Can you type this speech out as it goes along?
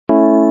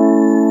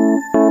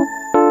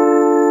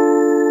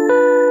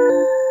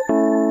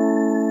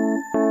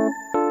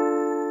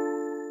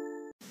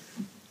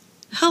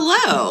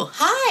Hello.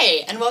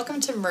 Hi, and welcome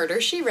to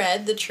Murder, She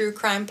Read, the true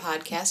crime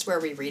podcast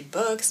where we read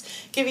books,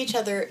 give each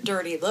other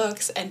dirty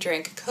looks, and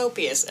drink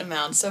copious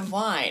amounts of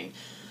wine.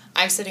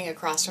 I'm sitting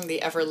across from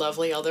the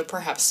ever-lovely, although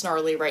perhaps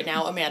snarly right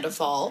now, Amanda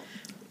Fall.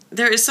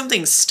 There is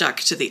something stuck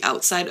to the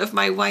outside of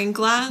my wine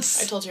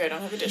glass. I told you I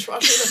don't have a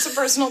dishwasher. That's a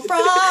personal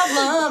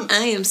problem.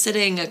 I am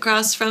sitting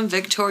across from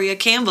Victoria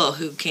Campbell,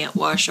 who can't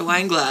wash a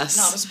wine glass.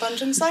 Not a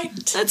sponge in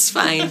sight. That's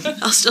fine.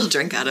 I'll still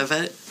drink out of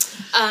it.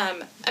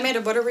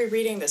 Amanda, what are we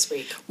reading this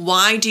week?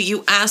 Why do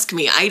you ask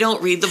me? I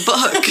don't read the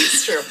book.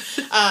 It's true.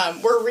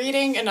 We're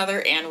reading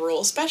another Ann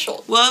Rule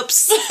special.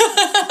 Whoops.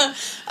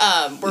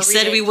 We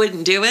said we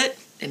wouldn't do it,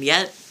 and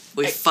yet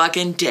we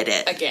fucking did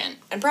it. Again.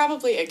 And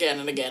probably again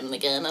and again and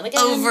again and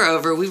again.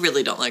 Over. We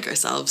really don't like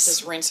ourselves.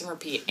 Just rinse and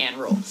repeat Ann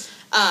Rule.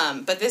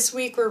 But this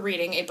week we're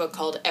reading a book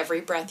called Every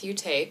Breath You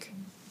Take,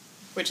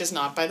 which is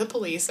not by the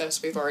police,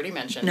 as we've already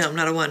mentioned. No,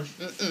 not a one.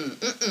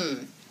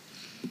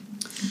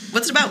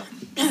 What's it about?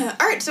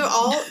 All right, so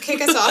I'll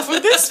kick us off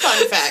with this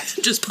fun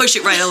fact. Just push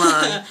it right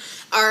along.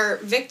 Our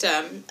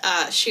victim,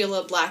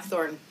 Sheila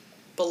Blackthorne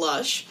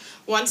Belush,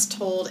 once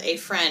told a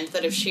friend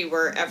that if she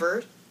were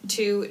ever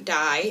to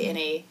die in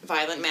a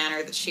violent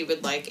manner, that she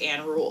would like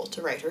Ann Rule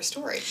to write her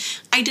story.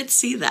 I did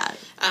see that.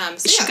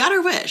 She got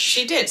her wish.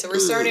 She did, so we're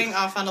starting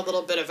off on a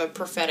little bit of a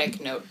prophetic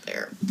note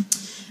there.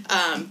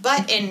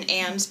 But in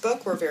Anne's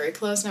book, we're very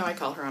close now. I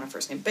call her on a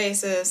first-name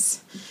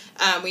basis.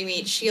 We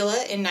meet Sheila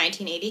in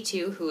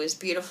 1982, who is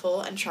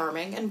beautiful and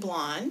charming and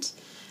blonde.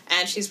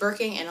 And she's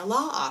working in a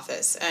law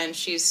office. And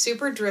she's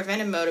super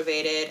driven and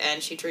motivated,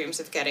 and she dreams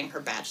of getting her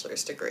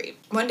bachelor's degree.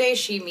 One day,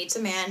 she meets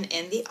a man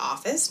in the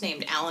office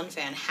named Alan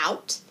Van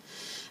Hout.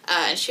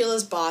 And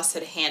Sheila's boss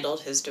had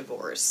handled his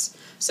divorce.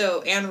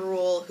 So Ann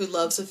Rule, who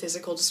loves a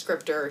physical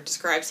descriptor,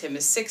 describes him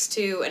as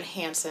 6'2" and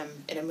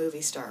handsome in a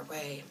movie star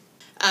way.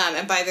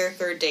 And by their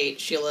third date,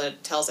 Sheila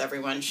tells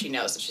everyone she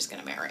knows that she's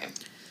going to marry him.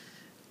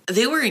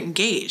 They were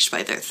engaged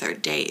by their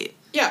third date.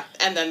 Yeah,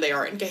 and then they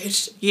are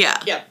engaged.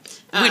 Yeah. Yeah.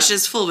 Which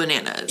is full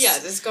bananas. Yeah,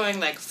 this is going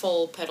like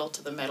full pedal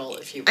to the metal,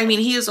 if you will. I mean,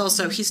 he's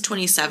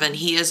 27.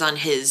 He is on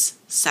his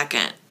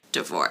second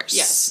divorce.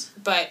 Yes,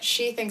 but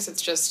she thinks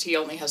it's just he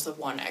only has the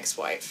one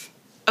ex-wife.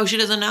 Oh, she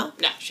doesn't know?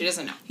 No, she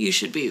doesn't know. You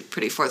should be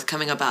pretty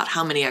forthcoming about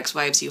how many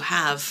ex-wives you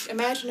have.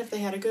 Imagine if they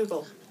had a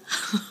Google.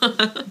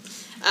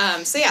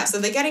 So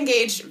they get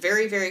engaged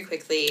very, very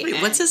quickly.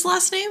 Wait, what's his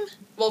last name?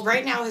 Well,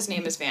 right now his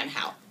name is Van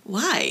Hout.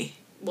 Why?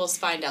 We'll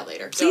find out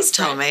later. Please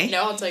tell me.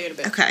 No, I'll tell you in a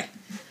bit. Okay.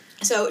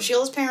 So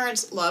Sheila's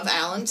parents love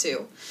Alan,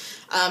 too.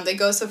 They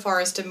go so far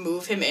as to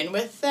move him in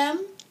with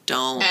them.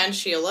 Don't. And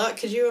Sheila,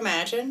 could you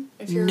imagine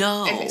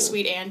if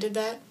Sweet Anne did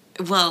that?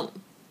 Well,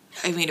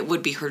 I mean, it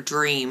would be her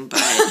dream, but...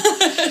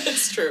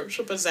 It's true.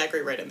 She'll put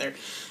Zachary right in there.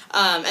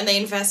 And they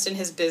invest in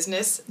his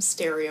business,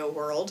 Stereo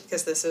World,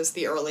 because this is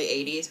the early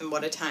 80s, and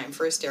what a time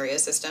for a stereo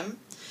system.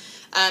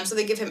 So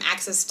they give him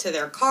access to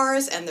their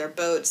cars and their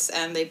boats,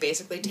 and they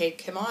basically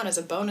take him on as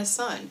a bonus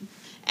son.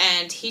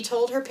 And he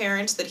told her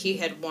parents that he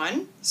had,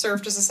 1,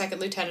 served as a second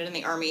lieutenant in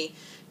the Army,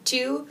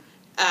 2,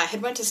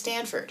 had went to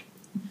Stanford.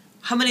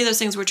 How many of those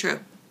things were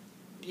true?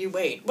 You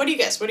wait. What do you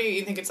guess? What do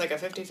you think it's like a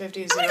 50-50?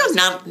 I'm going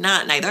to go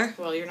not neither.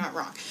 Well, you're not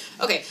wrong.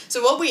 Okay,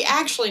 so what we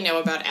actually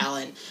know about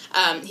Alan,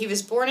 he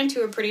was born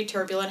into a pretty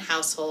turbulent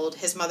household.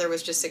 His mother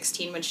was just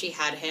 16 when she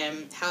had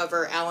him.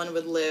 However, Alan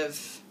would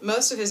live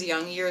most of his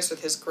young years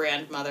with his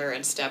grandmother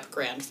and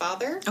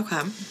step-grandfather.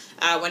 Okay.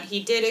 When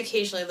he did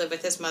occasionally live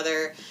with his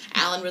mother,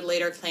 Alan would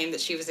later claim that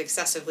she was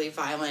excessively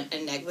violent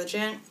and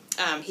negligent.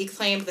 He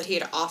claimed that he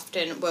had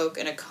often woke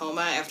in a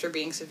coma after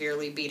being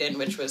severely beaten,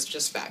 which was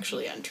just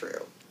factually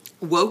untrue.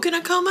 Woke in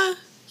a coma?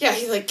 Yeah,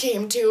 he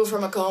came to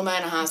from a coma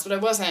in a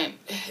hospital.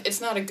 It's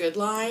not a good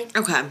lie.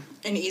 Okay.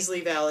 And easily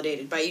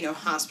validated by,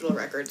 hospital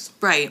records.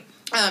 Right.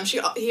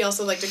 He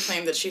also liked to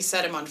claim that she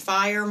set him on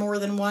fire more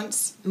than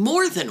once.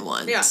 More than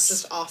once? Yeah,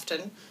 just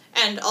often.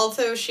 And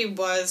although she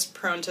was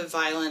prone to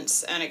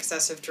violence and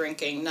excessive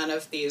drinking, none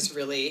of these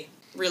really,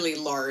 really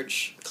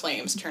large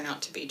claims turn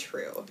out to be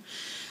true.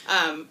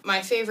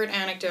 My favorite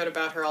anecdote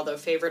about her, although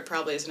favorite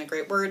probably isn't a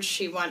great word,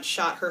 she once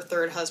shot her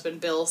third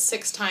husband, Bill,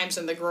 6 times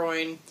in the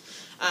groin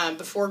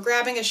before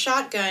grabbing a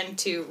shotgun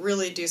to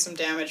really do some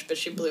damage, but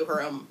she blew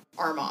her own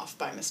arm off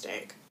by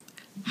mistake.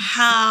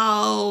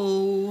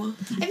 How?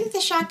 I think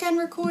the shotgun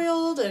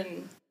recoiled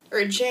or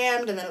it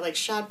jammed and then it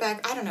shot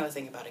back. I don't know a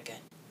thing about a gun.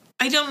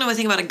 I don't know a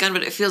thing about a gun,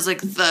 but it feels like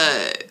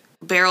the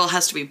barrel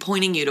has to be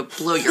pointing you to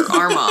blow your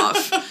arm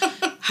off.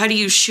 How do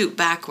you shoot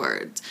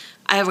backwards?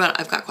 I've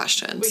got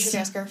questions. We should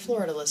ask our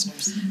Florida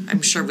listeners.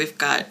 I'm sure we've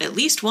got at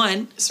least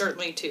one.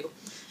 Certainly 2.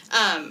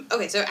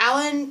 Okay, so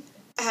Alan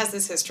has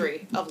this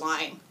history of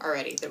lying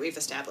already that we've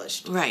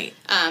established. Right.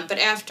 But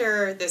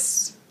after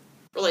this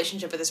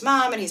relationship with his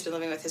mom and he's been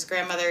living with his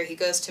grandmother, he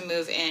goes to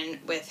move in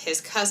with his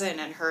cousin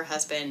and her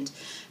husband.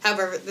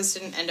 However, this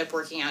didn't end up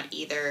working out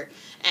either.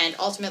 And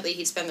ultimately,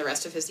 he'd spend the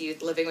rest of his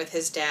youth living with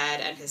his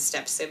dad and his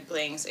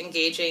step-siblings,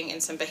 engaging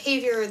in some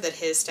behavior that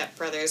his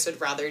stepbrothers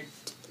would rather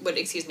would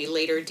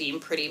later deem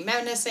pretty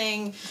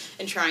menacing,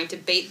 and trying to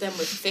bait them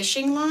with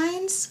fishing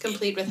lines,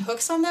 complete with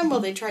hooks on them, while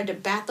they tried to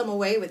bat them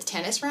away with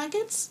tennis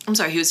rackets. I'm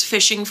sorry, he was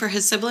fishing for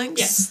his siblings?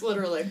 Yes,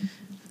 literally.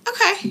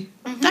 Okay.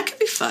 That could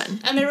be fun.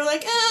 And they were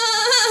like,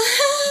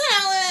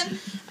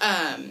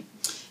 Alan!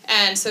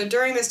 And so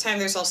during this time,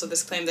 there's also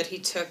this claim that he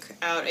took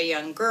out a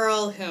young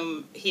girl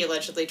whom he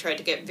allegedly tried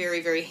to get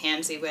very, very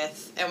handsy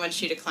with. And when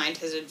she declined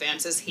his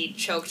advances, he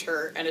choked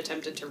her and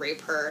attempted to rape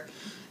her.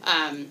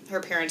 Her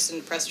parents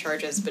didn't press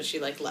charges, but she,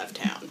 left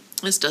town.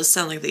 This does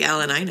sound like the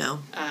Alan I know.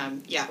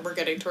 Yeah, we're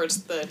getting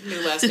towards the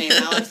new last name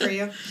Alan for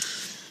you.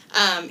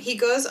 He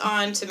goes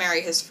on to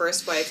marry his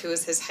first wife, who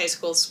was his high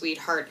school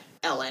sweetheart,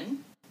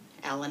 Ellen.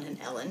 Alan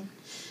and Ellen.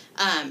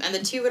 And the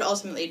two would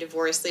ultimately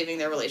divorce, leaving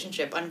their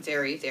relationship on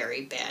very,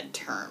 very bad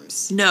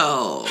terms.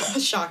 No.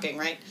 Shocking,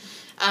 right?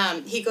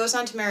 He goes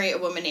on to marry a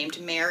woman named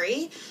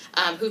Mary,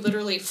 who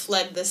literally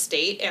fled the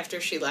state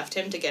after she left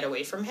him to get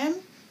away from him.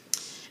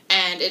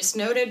 And it's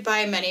noted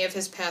by many of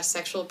his past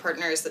sexual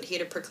partners that he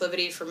had a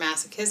proclivity for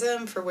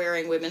masochism, for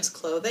wearing women's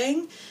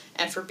clothing,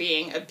 and for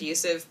being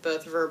abusive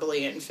both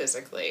verbally and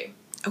physically.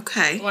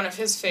 Okay. One of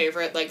his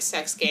favorite,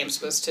 sex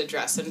games was to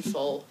dress in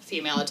full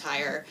female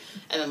attire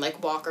and then,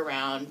 walk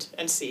around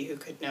and see who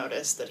could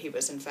notice that he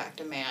was, in fact,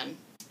 a man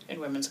in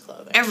women's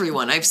clothing.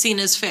 Everyone. I've seen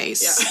his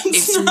face. Yeah.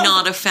 It's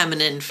not a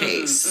feminine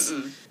face.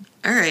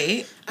 All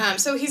right.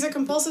 So he's a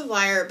compulsive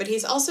liar, but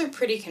he's also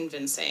pretty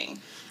convincing.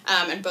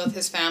 And both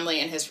his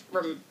family and his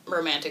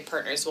romantic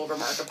partners will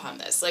remark upon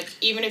this.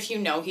 Even if you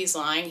know he's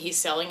lying, he's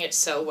selling it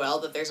so well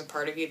that there's a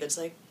part of you that's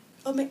like,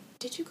 oh,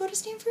 did you go to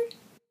Stanford?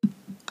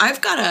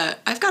 I've got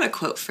a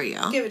quote for you.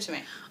 Give it to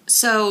me.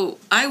 So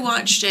I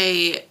watched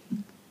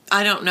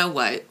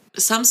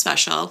some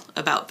special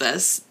about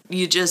this.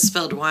 You just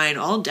spilled wine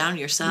all down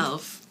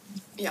yourself.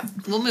 Yeah.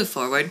 We'll move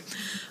forward.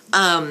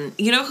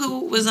 You know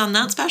who was on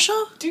that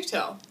special? Do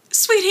tell.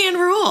 Sweet Anne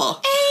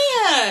Rule.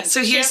 Anne!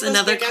 So here's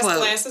another quote.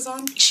 Glasses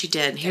on? She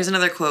did. Here's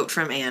another quote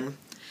from Anne.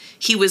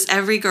 He was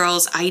every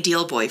girl's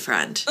ideal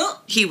boyfriend.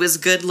 He was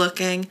good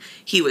looking.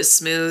 He was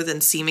smooth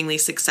and seemingly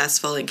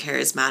successful and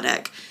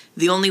charismatic.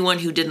 The only one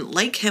who didn't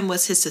like him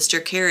was his sister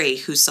Carrie,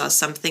 who saw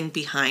something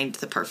behind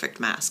the perfect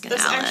mask in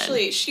Alan. That's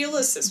actually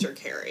Sheila's sister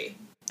Carrie.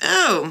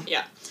 Oh.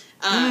 Yeah.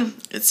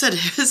 It said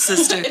his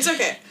sister. It's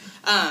okay.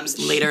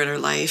 Later in her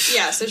life.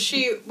 Yeah, so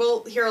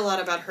we'll hear a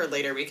lot about her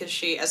later because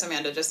she, as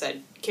Amanda just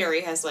said,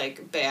 Carrie has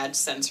bad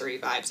sensory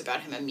vibes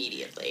about him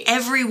immediately.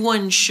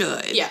 Everyone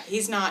should. Yeah,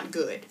 he's not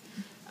good.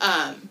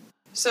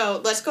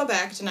 So let's go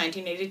back to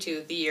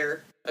 1982, the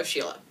year of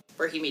Sheila,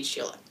 where he meets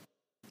Sheila.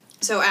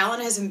 So Alan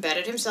has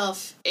embedded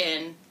himself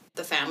in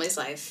the family's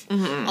life,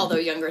 although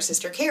younger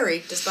sister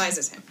Carrie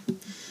despises him.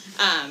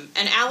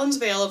 And Alan's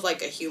veil of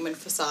a human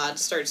facade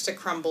starts to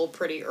crumble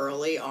pretty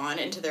early on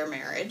into their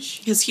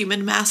marriage. His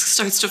human mask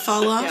starts to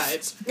fall off. Yeah,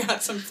 it's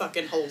got some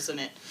fucking holes in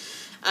it.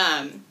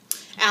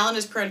 Alan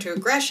is prone to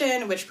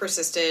aggression, which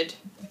persisted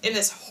in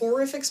this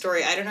horrific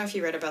story. I don't know if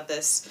you read about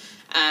this.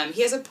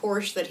 He has a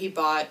Porsche that he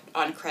bought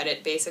on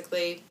credit,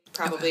 basically.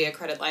 Probably a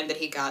credit line that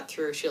he got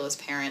through Sheila's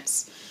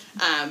parents.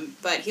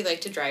 But he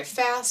liked to drive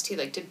fast. He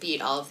liked to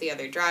beat all of the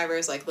other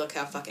drivers. Look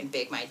how fucking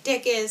big my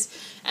dick is.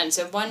 And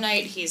so one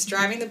night he's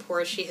driving the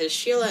Porsche. He has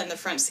Sheila in the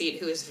front seat,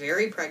 who is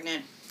very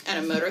pregnant,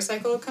 and a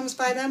motorcycle comes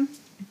by them.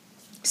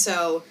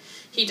 So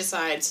he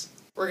decides,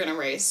 we're going to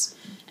race,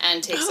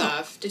 and takes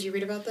off. Did you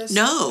read about this?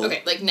 No.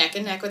 Okay, neck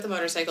and neck with the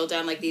motorcycle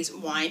down these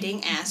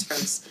winding ass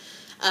roads.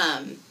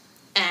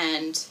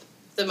 And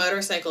the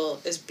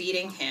motorcycle is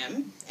beating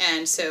him,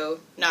 and so,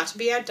 not to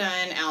be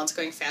outdone, Alan's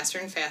going faster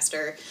and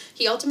faster.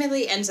 He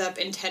ultimately ends up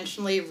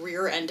intentionally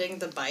rear-ending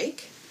the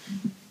bike,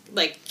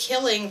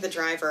 killing the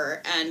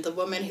driver, and the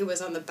woman who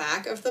was on the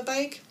back of the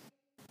bike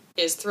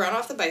is thrown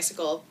off the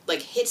bicycle,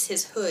 hits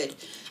his hood,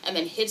 and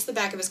then hits the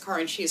back of his car,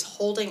 and she's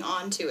holding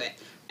on to it.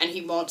 And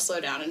he won't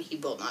slow down, and he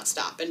will not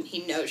stop, and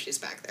he knows she's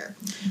back there.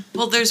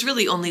 Well, there's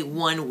really only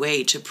one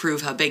way to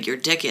prove how big your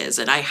dick is,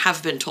 and I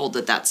have been told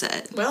that that's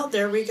it. Well,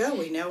 there we go.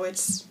 We know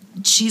it's...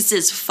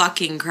 Jesus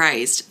fucking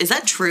Christ. Is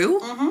that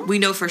true? Mm-hmm. We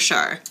know for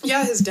sure.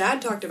 Yeah, his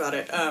dad talked about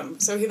it.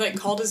 So he,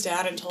 called his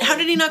dad and told him... How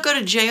did he not go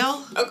to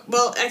jail? Oh,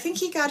 well, I think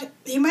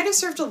he might have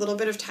served a little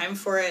bit of time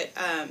for it,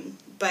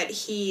 but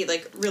he,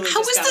 really How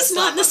was this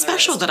not in the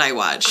special that I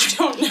watched?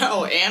 I don't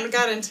know. Anne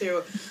got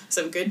into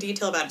some good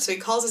detail about it. So he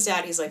calls his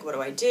dad. He's like, what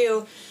do I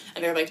do?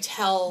 And they're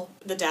tell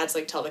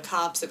the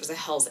cops it was a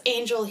Hell's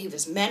Angel. He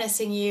was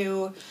menacing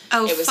you.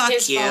 Oh, it was fuck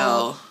his you.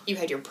 fault. You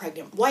had your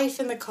pregnant wife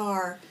in the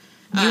car.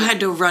 You had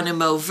to run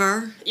him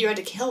over? You had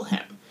to kill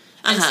him.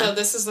 And so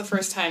this is the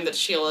first time that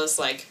Sheila's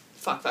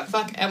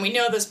fuck. And we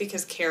know this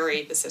because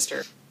Carrie, the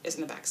sister, is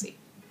in the backseat.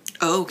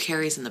 Oh,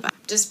 Carrie's in the back.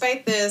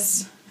 Despite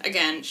this,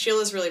 again,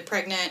 Sheila's really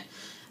pregnant.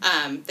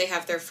 They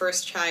have their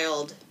first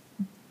child,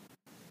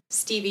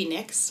 Stevie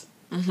Nicks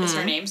is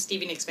her name,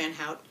 Stevie Nicks Van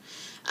Hout.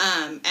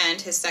 And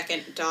his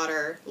second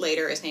daughter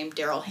later is named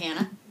Daryl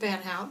Hannah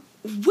Van Hout.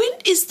 When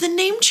is the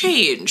name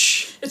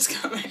change? It's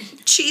coming.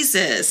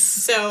 Jesus.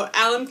 So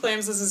Alan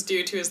claims this is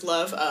due to his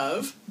love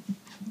of...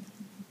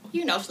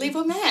 You know,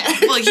 Fleetwood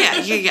Mac. Well,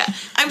 yeah.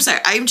 I'm sorry.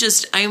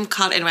 I'm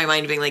caught in my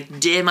mind being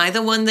like, am I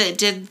the one that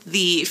did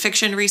the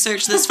fiction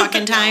research this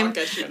fucking time? I'll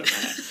get you in a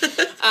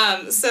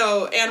minute.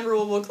 So Anne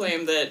Rule will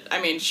claim that,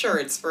 I mean, sure,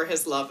 it's for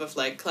his love of,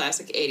 like,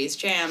 classic 80s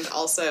jams.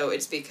 Also,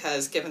 it's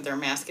because, given their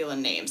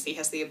masculine names, he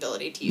has the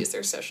ability to use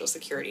their social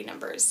security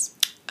numbers.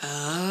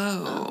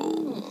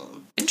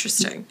 Oh.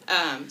 Interesting.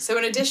 So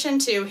in addition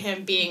to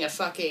him being a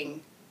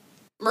fucking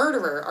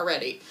murderer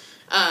already,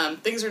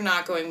 things are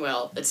not going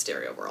well at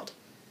Stereo World.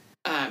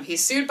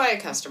 He's sued by a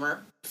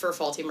customer for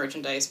faulty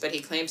merchandise, but he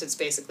claims it's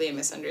basically a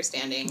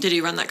misunderstanding. Did he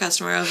run that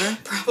customer over?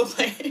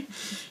 Probably.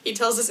 He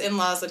tells his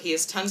in-laws that he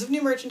has tons of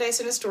new merchandise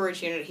in a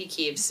storage unit he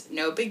keeps.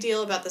 No big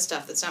deal about the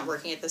stuff that's not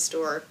working at the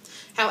store.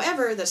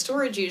 However, the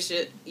storage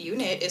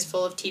unit is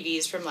full of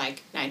TVs from,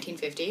 like,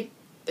 1950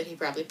 that he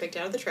probably picked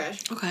out of the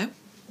trash. Okay.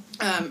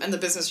 And the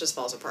business just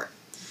falls apart.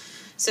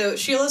 So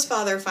Sheila's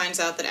father finds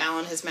out that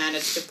Alan has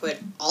managed to put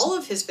all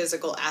of his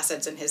physical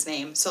assets in his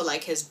name. So,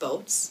 like, his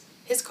boats,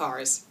 his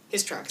cars,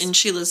 his trucks. In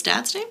Sheila's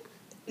dad's name?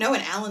 No,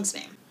 in Alan's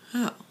name.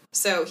 Oh.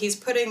 So he's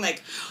putting,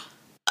 like...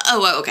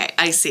 Oh, okay.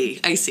 I see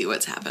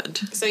what's happened.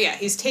 So, yeah,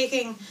 he's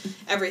taking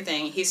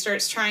everything. He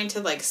starts trying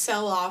to, like,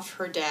 sell off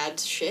her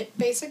dad's shit,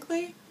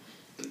 basically.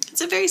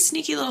 It's a very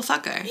sneaky little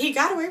fucker. He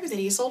got away with it.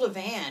 He sold a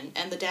van,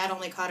 and the dad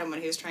only caught him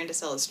when he was trying to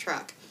sell his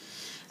truck.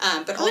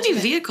 But how many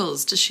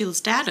vehicles does Sheila's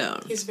dad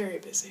own? He's very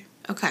busy.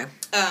 Okay.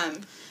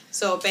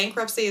 So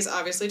bankruptcy is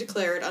obviously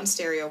declared on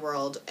Stereo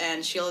World,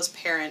 and Sheila's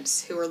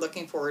parents, who are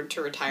looking forward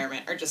to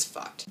retirement, are just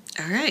fucked.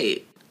 All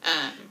right.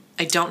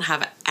 I don't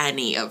have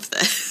any of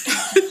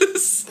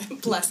this.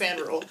 Bless Anne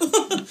Rule.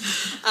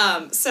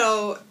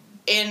 So,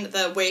 in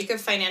the wake of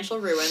financial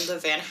ruin, the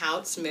Van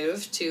Houts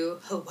moved to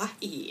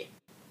Hawaii.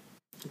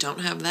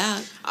 Don't have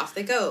that. Off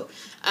they go.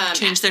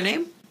 Change their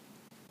name?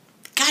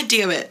 God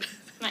damn it.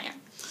 Not yet.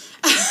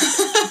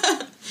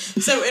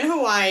 So in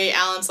Hawaii,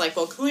 Alan's like,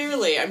 well,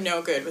 clearly I'm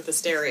no good with the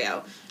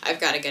stereo. I've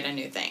got to get a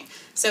new thing.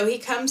 So he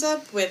comes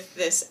up with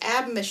this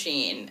ab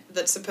machine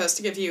that's supposed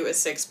to give you a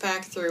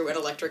six-pack through an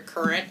electric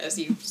current as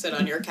you sit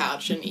on your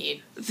couch and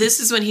eat. This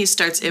is when he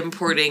starts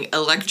importing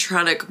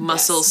electronic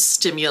muscle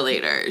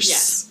stimulators.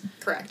 Yes,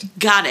 correct.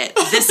 Got it.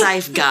 This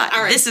I've got.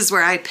 All right. This is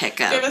where I pick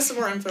up. Give us some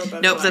more info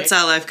about Nope, Hawaii. that's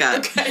all I've got.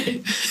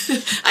 Okay.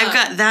 I've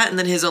got that, and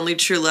then his only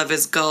true love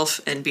is golf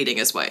and beating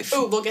his wife.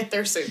 Oh, we'll get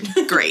there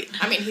soon. Great.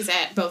 I mean, he's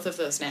at both of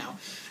those now.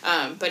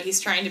 But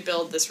he's trying to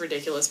build this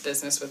ridiculous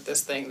business with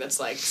this thing that's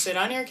like, sit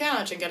on your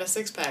couch and get a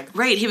six-pack.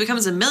 Right, he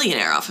becomes a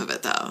millionaire off of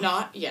it, though.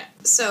 Not yet.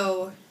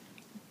 So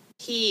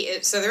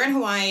they're in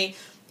Hawaii.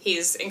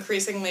 He's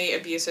increasingly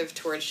abusive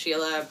towards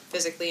Sheila,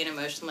 physically and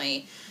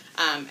emotionally.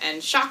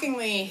 And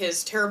shockingly,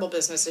 his terrible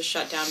business is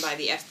shut down by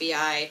the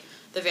FBI.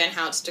 The Van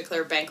Houts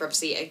declare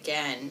bankruptcy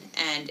again,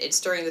 and it's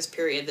during this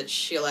period that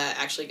Sheila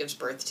actually gives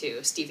birth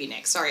to Stevie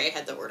Nicks. Sorry, I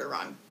had the order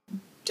wrong.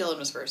 Dylan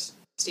was first.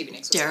 Stevie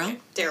Nicks was second.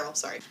 Daryl,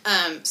 sorry.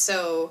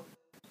 So...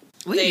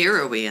 What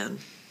year are we in?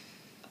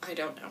 I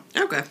don't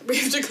know. Okay.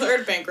 We've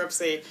declared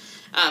bankruptcy.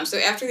 So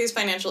after these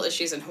financial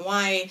issues in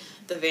Hawaii,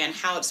 the Van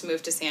Houts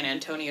moved to San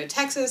Antonio,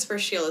 Texas, where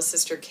Sheila's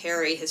sister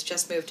Carrie has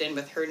just moved in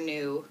with her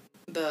new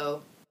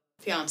beau,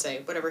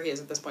 fiance, whatever he is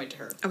at this point to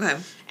her. Okay.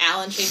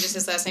 Alan changes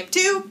his last name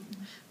to...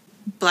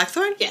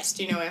 Blackthorn? Yes.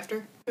 Do you know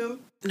after whom?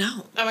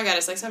 No. Oh my god,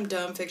 it's like some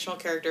dumb fictional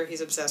character he's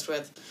obsessed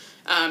with.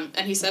 And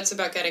he sets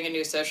about getting a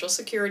new social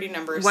security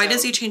number. Why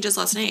does he change his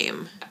last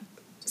name?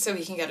 So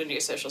he can get a new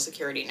social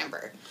security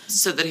number.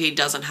 So that he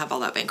doesn't have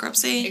all that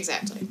bankruptcy?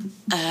 Exactly.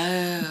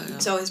 Oh.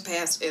 So his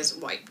past is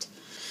wiped.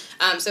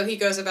 So he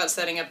goes about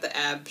setting up the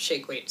ab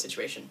shake weight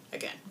situation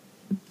again.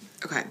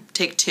 Okay,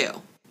 take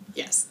two.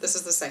 Yes, this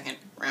is the second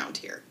round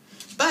here.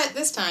 But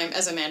this time,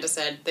 as Amanda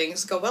said,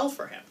 things go well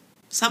for him.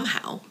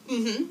 Somehow.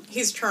 Mm-hmm.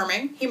 He's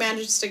charming. He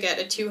manages to get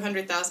a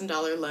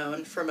 $200,000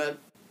 loan from a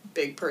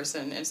big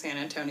person in San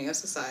Antonio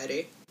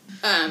society.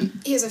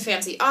 He has a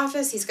fancy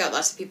office. He's got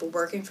lots of people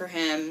working for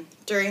him.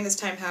 During this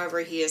time, however,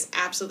 he is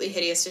absolutely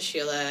hideous to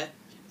Sheila,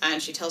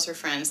 and she tells her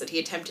friends that he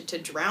attempted to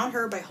drown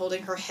her by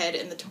holding her head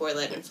in the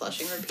toilet and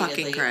flushing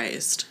repeatedly. Fucking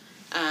Christ.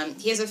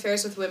 He has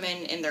affairs with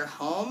women in their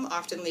home,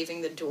 often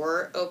leaving the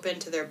door open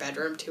to their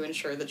bedroom to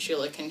ensure that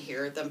Sheila can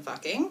hear them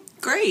fucking.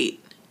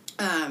 Great.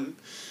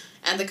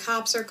 And the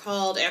cops are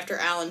called after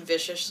Alan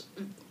viciously...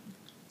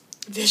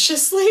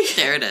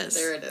 There it is.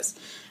 There it is.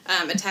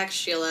 Attacks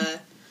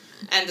Sheila,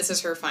 and this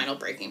is her final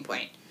breaking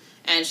point.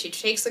 And she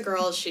takes the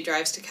girls, she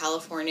drives to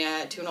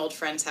California to an old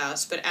friend's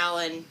house, but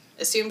Alan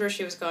assumed where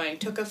she was going,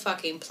 took a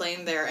fucking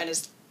plane there, and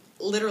is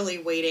literally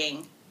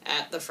waiting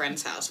at the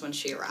friend's house when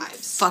she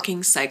arrives.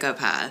 Fucking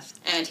psychopath.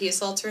 And he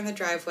assaults her in the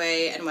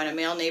driveway, and when a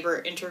male neighbor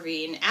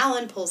intervenes,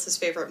 Alan pulls his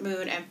favorite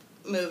move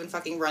and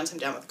fucking runs him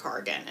down with a car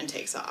again and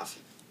takes off.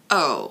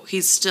 Oh,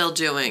 he's still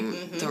doing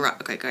the...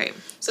 Okay, great.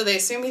 So they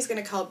assume he's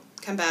going to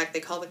come back. They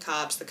call the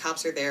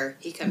cops are there,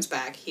 he comes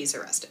back, he's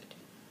arrested.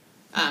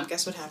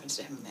 Guess what happens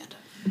to him, Amanda?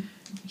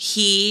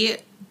 He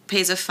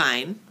pays a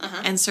fine,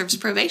 and serves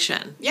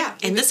probation. Yeah.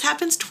 And this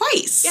happens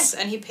twice. Yes,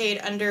 and he paid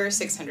under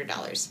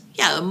 $600.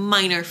 Yeah, a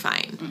minor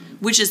fine,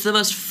 which is the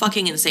most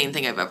fucking insane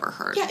thing I've ever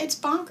heard. Yeah, it's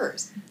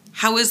bonkers.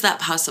 How is that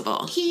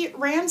possible? He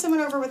ran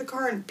someone over with a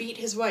car and beat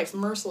his wife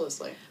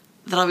mercilessly.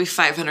 That'll be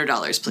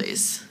 $500,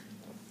 please.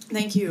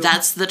 Thank you.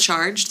 That's the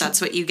charge?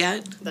 That's what you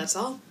get? That's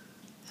all.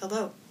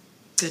 Hello.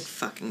 Good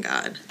fucking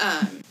God.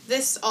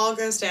 This all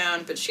goes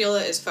down, but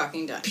Sheila is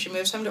fucking done. She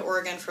moves home to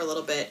Oregon for a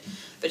little bit,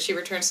 but she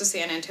returns to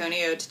San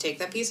Antonio to take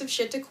that piece of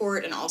shit to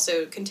court and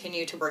also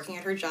continue to working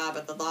at her job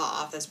at the law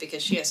office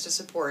because she has to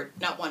support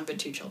not one but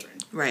two children.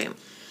 Right.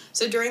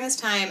 So during this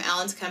time,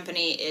 Alan's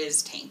company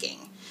is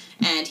tanking.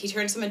 And he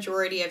turns the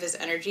majority of his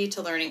energy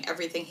to learning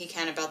everything he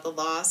can about the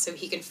law so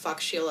he can fuck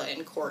Sheila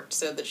in court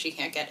so that she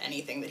can't get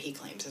anything that he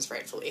claims is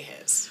rightfully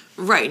his.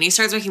 Right, and he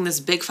starts making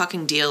this big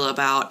fucking deal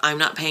about, I'm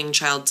not paying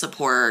child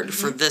support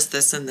for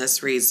this, and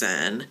this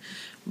reason,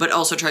 but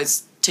also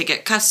tries to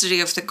get custody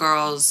of the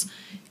girls.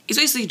 He's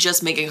basically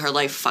just making her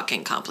life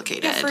fucking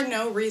complicated. Yeah, for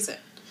no reason.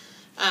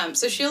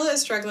 So Sheila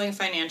is struggling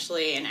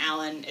financially, and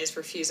Alan is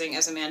refusing,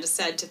 as Amanda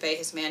said, to pay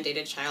his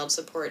mandated child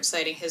support,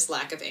 citing his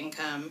lack of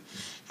income.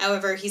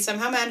 However, he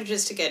somehow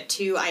manages to get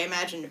two, I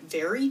imagine,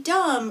 very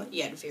dumb,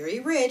 yet very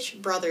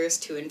rich brothers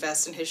to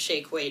invest in his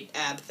shake-weight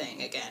ab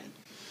thing again.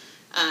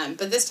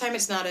 But this time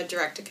it's not a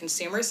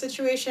direct-to-consumer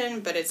situation,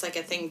 but it's like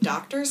a thing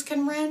doctors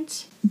can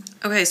rent.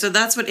 Okay, so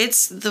that's what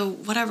it's the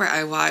whatever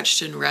I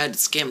watched and read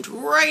skimmed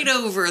right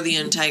over the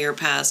entire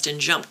past and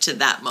jumped to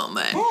that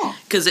moment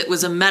because it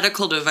was a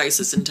medical device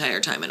this entire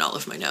time in all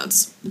of my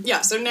notes.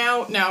 Yeah, so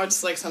now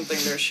it's like something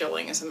they're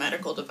shilling as a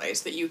medical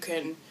device that you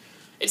can.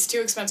 It's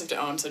too expensive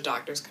to own, so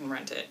doctors can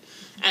rent it.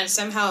 And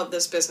somehow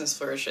this business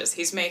flourishes.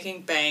 He's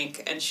making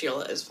bank, and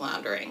Sheila is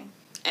floundering.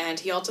 And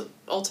he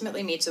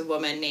ultimately meets a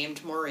woman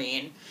named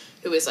Maureen,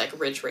 who is like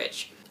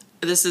rich.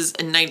 This is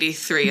in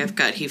 93. I've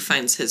got he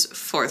finds his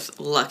fourth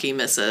lucky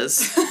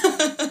missus.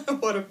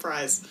 What a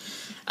prize.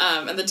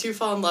 And the two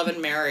fall in love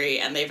and marry,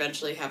 and they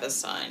eventually have a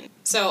son.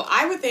 So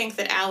I would think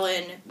that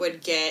Alan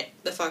would get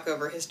the fuck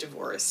over his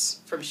divorce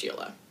from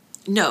Sheila.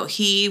 No,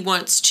 he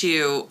wants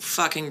to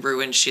fucking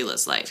ruin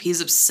Sheila's life.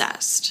 He's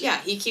obsessed. Yeah,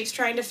 he keeps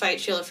trying to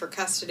fight Sheila for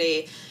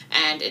custody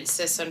and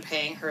insists on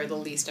paying her the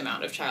least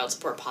amount of child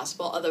support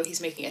possible, although he's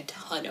making a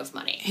ton of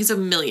money. He's a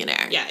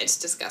millionaire. Yeah, it's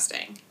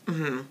disgusting.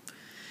 Mm-hmm.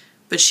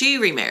 But she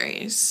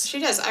remarries. She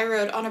does. I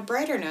wrote, on a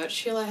brighter note,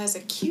 Sheila has a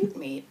cute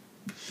meet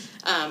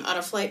on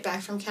a flight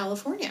back from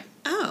California.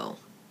 Oh.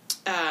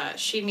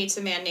 She meets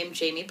a man named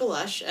Jamie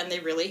Belush, and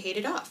they really hit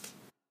it off.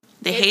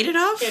 They hit it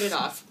off? Hit it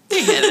off.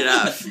 They hit it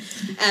off.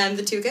 And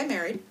the two get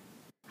married.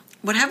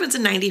 What happens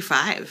in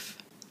 95?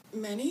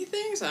 Many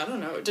things? I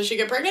don't know. Does she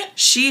get pregnant?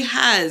 She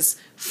has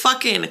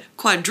fucking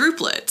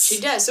quadruplets.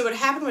 She does. So what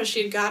happened was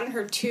she had gotten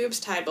her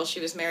tubes tied while she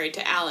was married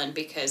to Alan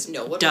because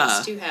no one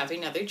wants to have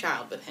another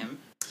child with him.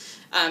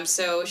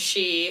 So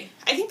I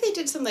think they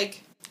did some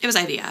like... It was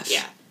IVF.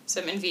 Yeah.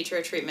 Some in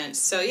vitro treatments.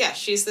 So yeah,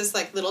 she's this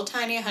like little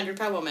tiny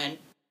 100-pound woman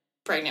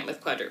pregnant with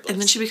quadruplets. And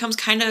then she becomes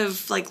kind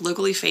of like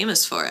locally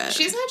famous for it.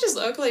 She's not just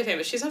locally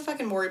famous. She's on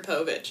fucking Maury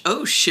Povich.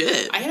 Oh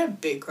shit. I had a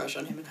big crush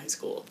on him in high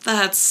school.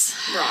 That's...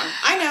 wrong.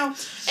 I know.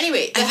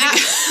 Anyway.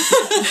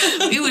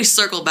 Maybe we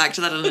circle back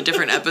to that in a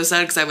different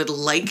episode because I would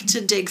like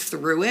to dig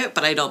through it,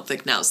 but I don't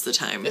think now's the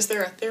time. Is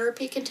there a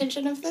therapy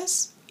contingent of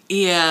this?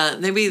 Yeah,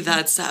 maybe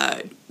that's,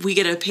 we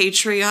get a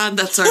Patreon,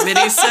 that's our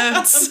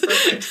mini-sodes.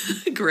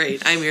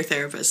 Great, I'm your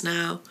therapist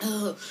now.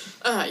 Oh,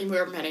 you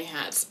wear many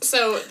hats.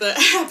 So the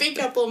happy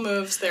couple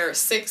moves their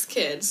 6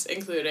 kids,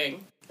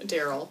 including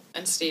Daryl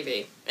and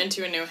Stevie,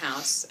 into a new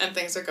house, and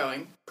things are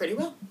going pretty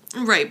well.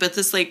 Right, but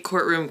this, like,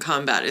 courtroom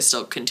combat is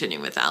still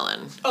continuing with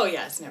Alan. Oh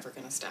yeah, it's never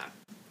gonna stop.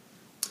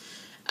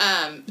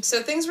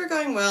 So things were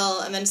going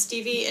well, and then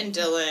Stevie and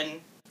Dylan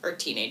are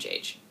teenage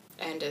age.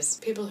 And as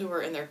people who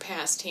were in their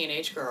past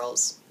teenage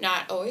girls,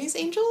 not always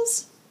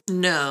angels?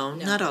 No,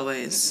 not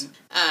always.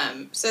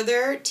 So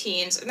they're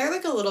teens, and they're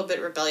like a little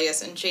bit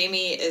rebellious, and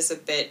Jamie is a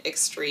bit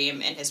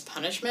extreme in his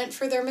punishment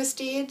for their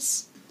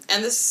misdeeds.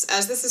 And as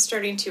this is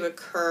starting to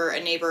occur,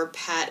 a neighbor,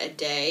 Pat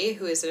Aday,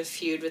 who is in a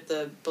feud with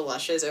the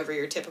Belushes over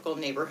your typical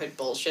neighborhood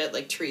bullshit,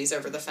 like trees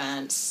over the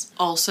fence.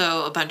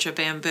 Also, a bunch of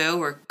bamboo.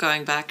 We're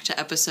going back to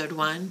episode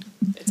 1.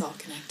 It's all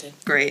connected.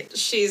 Great.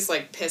 She's,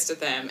 like, pissed at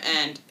them,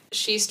 and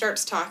she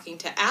starts talking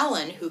to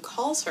Alan, who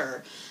calls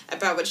her,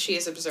 about what she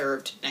has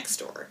observed next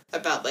door.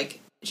 About,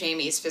 like,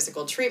 Jamie's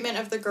physical treatment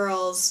of the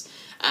girls,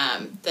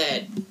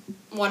 that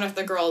one of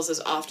the girls is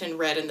often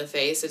red in the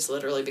face. It's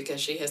literally because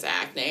she has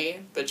acne,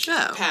 but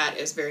Pat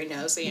is very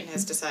nosy and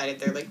has decided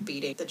they're, like,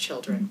 beating the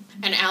children.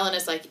 And Alan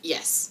is like,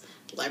 yes,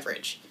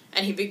 leverage.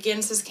 And he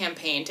begins his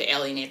campaign to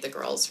alienate the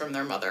girls from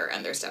their mother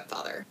and their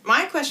stepfather.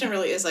 My question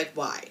really is, like,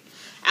 why?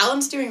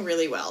 Alan's doing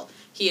really well.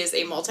 He is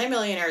a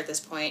multimillionaire at this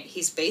point.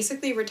 He's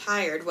basically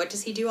retired. What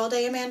does he do all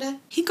day, Amanda?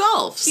 He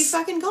golfs. He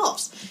fucking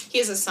golfs. He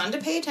has a son to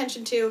pay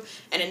attention to,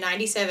 and in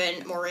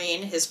 97,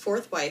 Maureen, his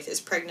 4th wife, is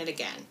pregnant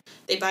again.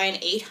 They buy an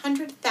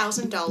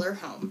 $800,000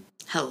 home.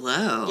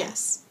 Hello.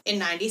 Yes. In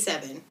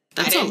 97.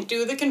 I didn't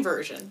do the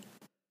conversion.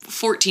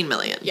 14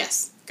 million.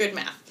 Yes. Good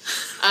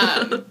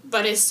math.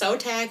 But is so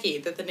tacky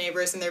that the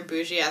neighbors in their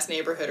bougie-ass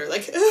neighborhood are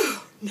like,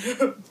 oh,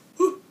 no.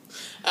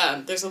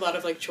 There's a lot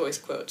of, like, choice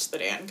quotes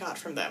that Anne got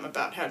from them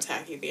about how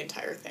tacky the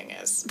entire thing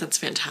is. That's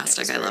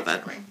fantastic. I love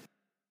it.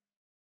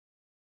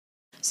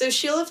 So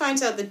Sheila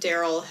finds out that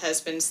Daryl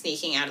has been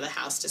sneaking out of the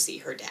house to see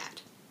her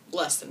dad.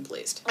 Less than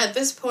pleased. At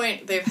this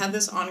point, they've had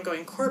this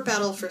ongoing court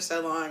battle for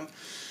so long,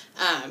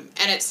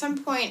 and at some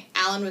point,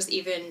 Alan was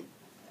even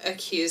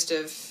accused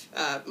of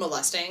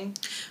molesting.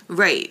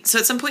 Right. So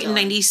at some point Dylan. in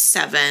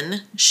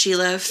 97,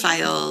 Sheila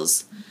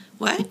files...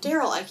 What?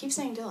 Daryl. I keep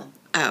saying Dylan.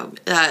 Oh,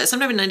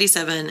 sometime in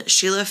 97,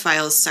 Sheila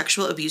files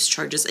sexual abuse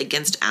charges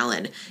against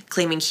Alan,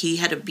 claiming he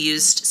had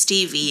abused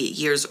Stevie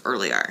years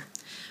earlier.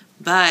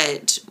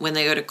 But when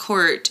they go to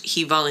court,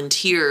 he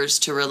volunteers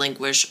to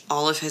relinquish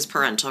all of his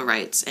parental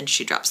rights, and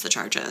she drops the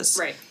charges.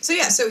 Right. So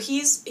yeah, so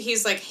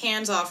he's like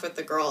hands off with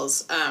the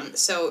girls.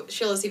 So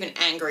Sheila's even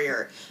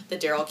angrier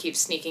that Daryl keeps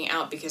sneaking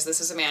out because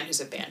this is a man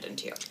who's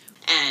abandoned you.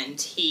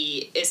 And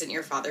he isn't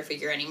your father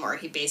figure anymore.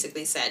 He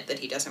basically said that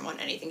he doesn't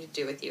want anything to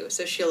do with you.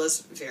 So Sheila's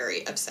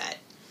very upset.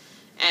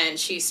 And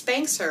she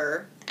spanks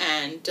her,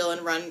 and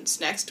Dylan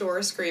runs next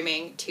door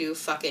screaming to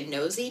fucking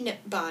nosy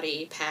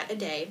body Pat a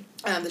day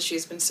that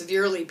she's been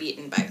severely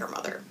beaten by her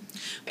mother.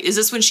 Is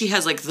this when she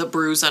has, like, the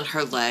bruise on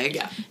her leg?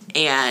 Yeah.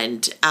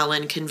 And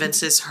Alan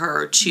convinces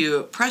her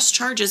to press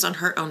charges on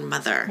her own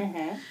mother.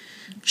 Mm-hmm.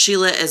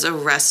 Sheila is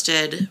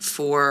arrested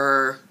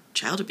for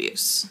child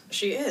abuse.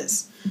 She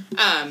is.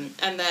 And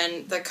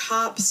then the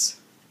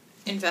cops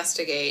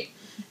investigate,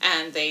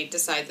 and they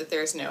decide that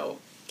there's no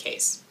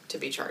case to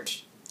be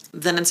charged.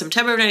 Then in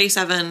September of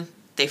 97,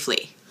 they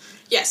flee.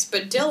 Yes,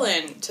 but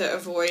Dylan, to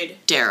avoid...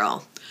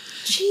 Daryl.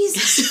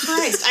 Jesus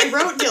Christ, I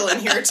wrote Dylan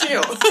here,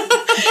 too.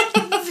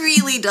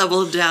 Really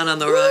doubled down on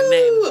the wrong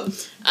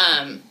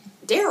name.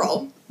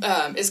 Daryl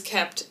is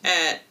kept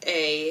at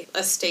a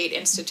state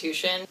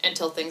institution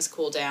until things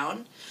cool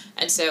down.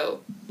 And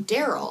so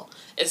Daryl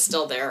is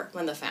still there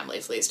when the family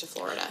flees to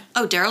Florida.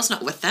 Oh, Daryl's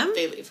not with them?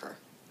 They leave her.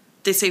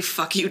 They say,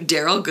 fuck you,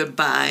 Daryl,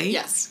 goodbye?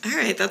 Yes. All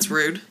right, that's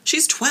rude.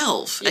 She's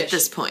 12 at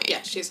this point.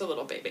 Yeah, she's a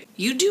little baby.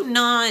 You do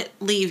not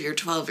leave your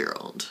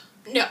 12-year-old.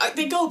 No,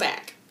 they go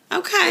back.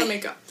 Okay. Let me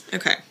go.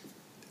 Okay.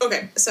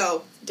 Okay,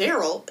 so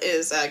Daryl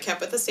is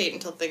kept with the state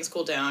until things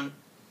cool down,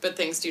 but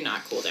things do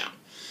not cool down.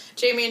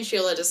 Jamie and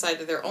Sheila decide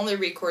that their only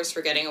recourse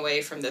for getting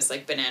away from this,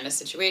 like, banana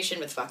situation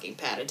with fucking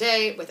Pat a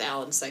day, with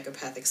Alan's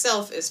psychopathic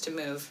self, is to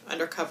move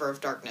under cover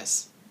of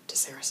darkness to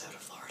Sarasota,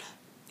 Florida.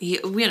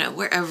 You know,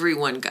 where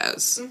everyone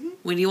goes. Mm-hmm.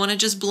 When you want to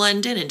just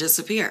blend in and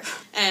disappear.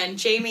 And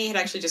Jamie had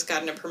actually just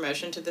gotten a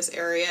promotion to this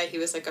area. He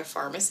was, like, a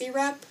pharmacy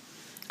rep.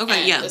 Okay,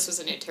 and yeah. This was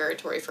a new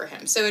territory for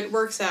him. So it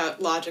works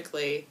out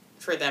logically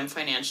for them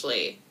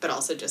financially, but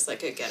also just,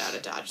 like, a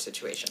get-out-of-Dodge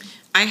situation.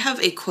 I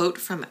have a quote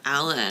from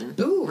Alan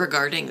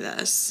regarding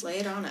this. Lay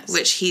it on us.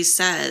 Which he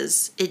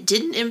says, it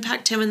didn't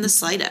impact him in the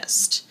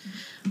slightest.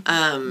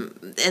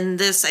 And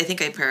this, I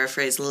think I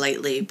paraphrase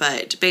lightly,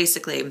 but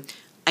basically,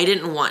 I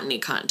didn't want any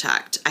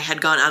contact. I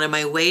had gone out of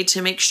my way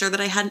to make sure that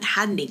I hadn't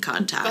had any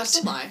contact.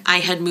 That's a lie. I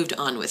had moved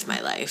on with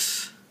my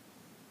life.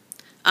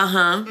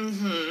 Uh-huh.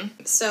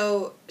 Mm-hmm.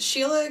 So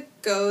Sheila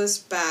goes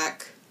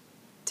back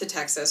to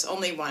Texas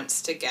only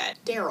once to get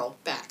Daryl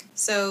back.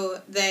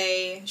 So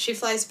she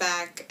flies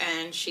back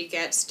and she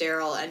gets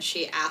Daryl and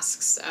she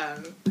asks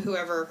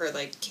whoever her,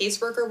 like,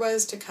 caseworker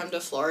was to come to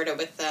Florida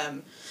with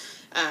them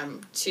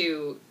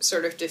to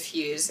sort of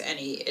diffuse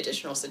any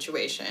additional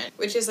situation,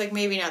 which is, like,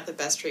 maybe not the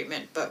best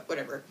treatment, but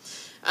whatever.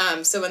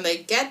 So when they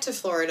get to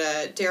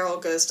Florida,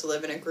 Daryl goes to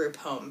live in a group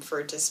home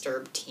for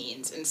disturbed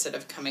teens instead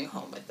of coming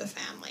home with the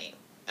family.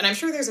 And I'm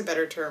sure there's a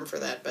better term for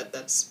that, but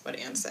that's what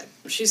Anne said.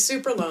 She's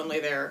super lonely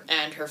there,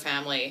 and her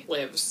family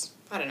lives,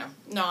 I don't know,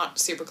 not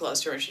super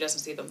close to her, and she doesn't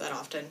see them that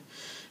often.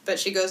 But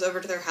she goes over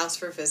to their house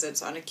for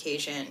visits on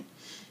occasion.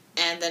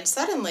 And then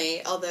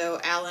suddenly, although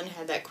Alan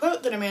had that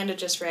quote that Amanda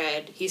just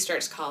read, he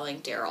starts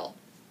calling Daryl.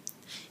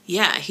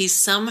 Yeah, he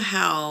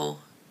somehow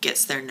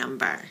gets their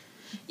number.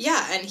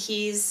 Yeah, and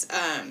he's,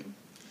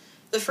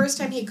 the first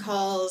time he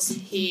calls,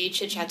 he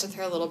chit-chats with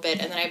her a little bit,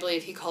 and then I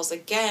believe he calls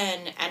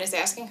again and is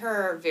asking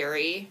her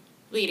very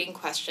leading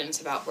questions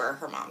about where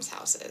her mom's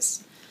house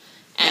is.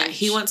 And yeah,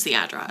 he wants the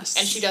address.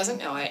 And she doesn't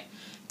know it,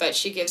 but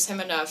she gives him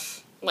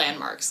enough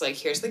landmarks, like,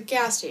 here's the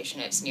gas station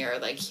it's near,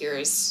 like,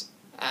 here's,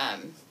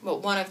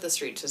 one of the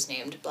streets was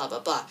named, blah, blah,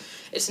 blah.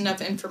 It's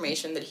enough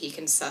information that he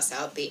can suss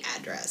out the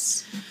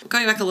address.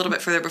 Going back a little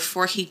bit further,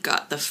 before he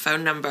got the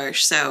phone number,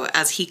 so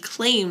as he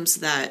claims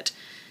that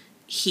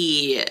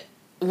he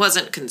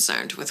wasn't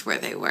concerned with where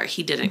they were.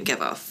 He didn't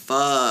give a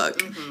fuck.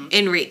 Mm-hmm.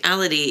 In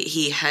reality,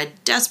 he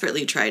had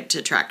desperately tried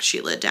to track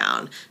Sheila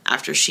down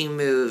after she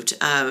moved.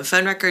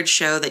 Phone records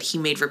show that he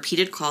made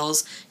repeated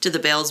calls to the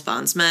bail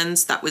bondsman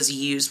that was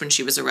used when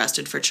she was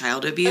arrested for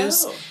child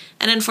abuse. Oh.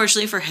 And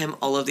unfortunately for him,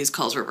 all of these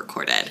calls were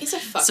recorded. He's a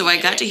fucking So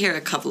I got to hear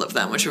a couple of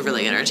them, which were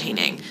really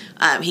entertaining.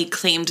 He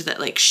claimed that,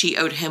 like, she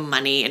owed him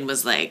money and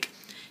was, like,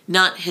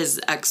 not his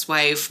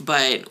ex-wife,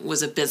 but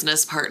was a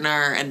business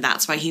partner, and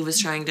that's why he was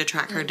trying to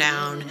track her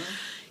down.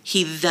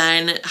 He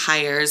then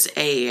hires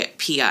a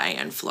PI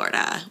in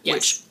Florida,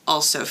 which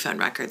also phone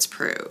records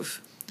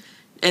prove.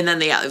 And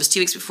then, it was 2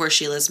 weeks before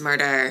Sheila's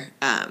murder.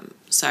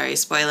 Sorry,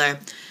 spoiler.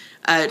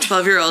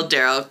 12-year-old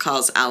Daryl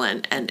calls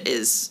Alan and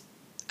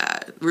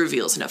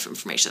reveals enough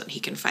information that he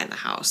can find the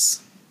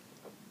house.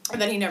 And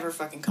then he never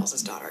fucking calls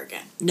his daughter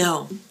again.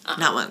 No,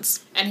 not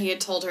once. And he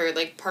had told her,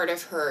 like, part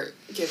of her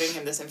giving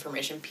him this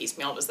information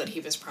piecemeal was that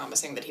he was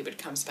promising that he would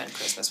come spend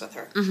Christmas with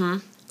her. Mm-hmm.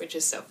 Which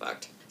is so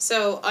fucked.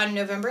 So, on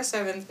November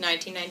 7th,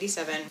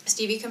 1997,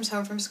 Stevie comes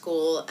home from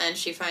school, and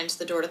she finds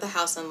the door to the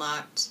house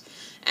unlocked,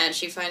 and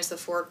she finds the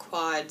 4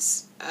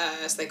 quads,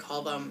 as they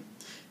call them,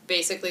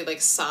 basically,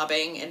 like,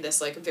 sobbing in this,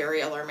 like,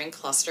 very alarming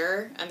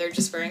cluster, and they're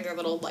just wearing their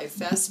little life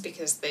vests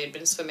because they had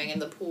been swimming in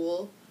the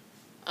pool.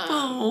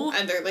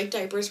 And their, like,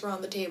 diapers were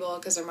on the table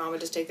because their mom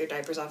would just take their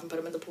diapers off and put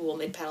them in the pool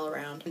and they'd paddle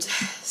around. And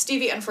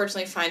Stevie,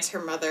 unfortunately, finds her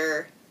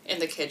mother in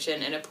the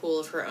kitchen in a pool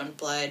of her own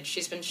blood.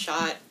 She's been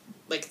shot,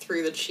 like,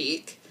 through the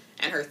cheek,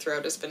 and her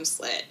throat has been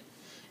slit.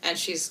 And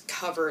she's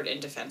covered in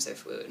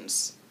defensive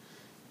wounds.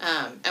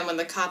 And when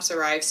the cops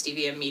arrive,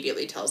 Stevie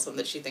immediately tells them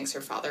that she thinks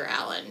her father,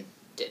 Alan,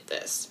 did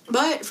this.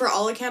 But for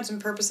all accounts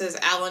and purposes,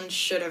 Alan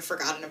should have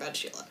forgotten about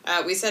Sheila.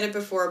 We said it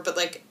before, but,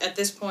 like, at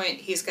this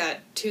point, he's got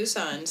 2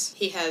 sons.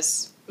 He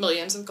has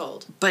millions of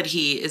gold. But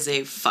he is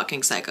a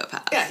fucking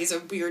psychopath. Yeah, he's a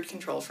weird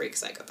control freak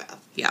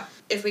psychopath. Yeah.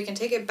 If we can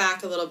take it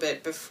back a little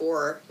bit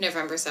before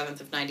November 7th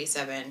of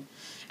 97,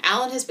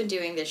 Alan has been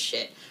doing this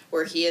shit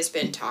where he has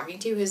been talking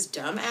to his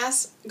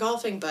dumb-ass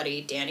golfing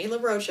buddy, Danny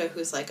LaRocha,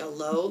 who's like a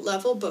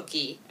low-level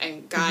bookie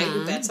and guy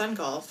who bets on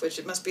golf, which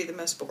it must be the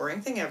most boring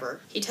thing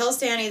ever. He tells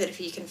Danny that if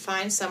he can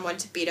find someone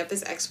to beat up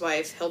his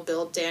ex-wife, he'll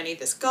build Danny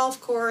this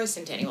golf course,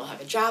 and Danny will have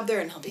a job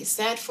there, and he'll be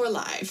set for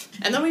life.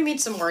 And then we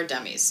meet some more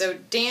dummies. So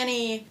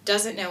Danny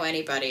doesn't know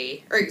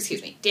anybody,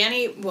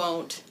 Danny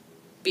won't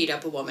beat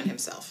up a woman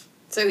himself.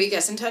 So he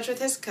gets in touch with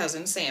his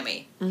cousin,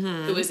 Sammy,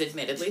 who is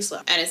admittedly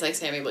slow. And it's like,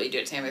 Sammy, will you do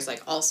it? Sammy's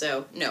like,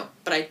 also, no.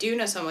 But I do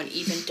know someone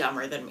even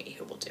dumber than me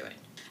who will do it.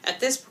 At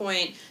this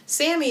point,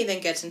 Sammy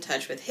then gets in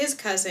touch with his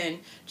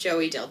cousin,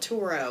 Joey Del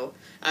Toro,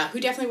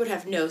 who definitely would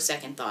have no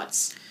second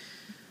thoughts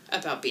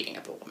about beating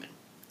up a woman.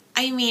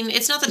 I mean,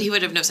 it's not that he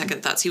would have no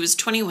second thoughts. He was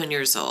 21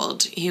 years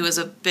old. He was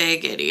a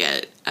big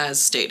idiot,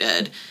 as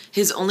stated.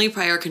 His only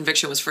prior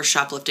conviction was for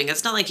shoplifting.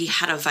 It's not like he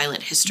had a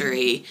violent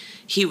history.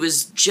 He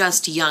was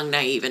just young,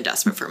 naive, and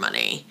desperate for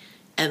money.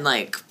 And,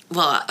 like,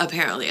 well,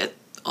 apparently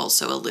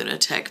also a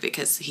lunatic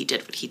because he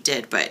did what he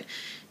did, but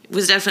it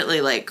was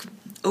definitely, like,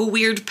 a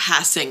weird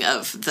passing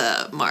of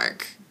the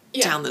mark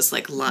down this,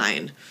 like,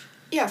 line.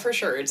 Yeah, for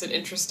sure. It's an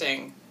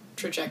interesting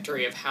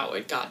trajectory of how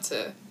it got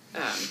to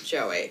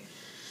Joey.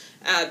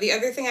 The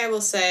other thing I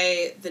will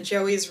say, the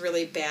Joey's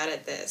really bad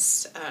at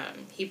this.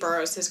 He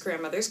borrows his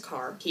grandmother's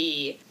car.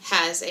 He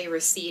has a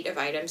receipt of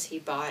items he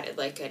bought at,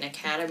 like, an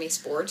Academy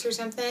Sports or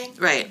something.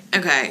 Right.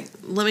 Okay.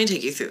 Let me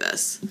take you through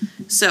this.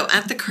 So,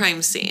 at the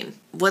crime scene,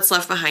 what's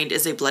left behind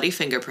is a bloody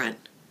fingerprint,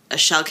 a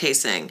shell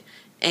casing,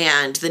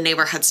 and the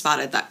neighbor had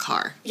spotted that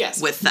car.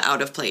 Yes. With the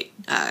out-of-plate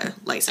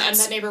license. And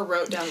that neighbor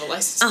wrote down the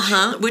license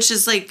plate. Which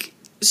is, like,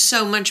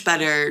 so much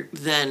better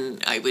than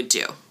I would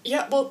do.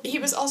 Yeah, well, he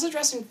was also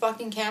dressed in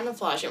fucking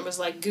camouflage and was,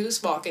 like,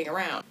 goose walking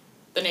around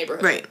the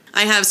neighborhood. Right.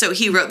 So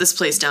he wrote these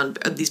plates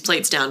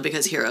down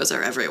because heroes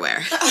are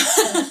everywhere.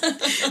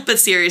 But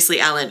seriously,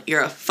 Alan,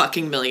 you're a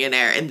fucking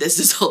millionaire, and this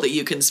is all that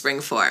you can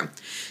spring for.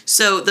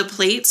 So the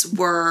plates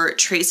were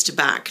traced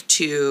back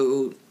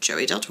to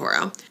Joey Del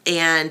Toro,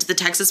 and the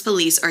Texas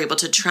police are able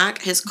to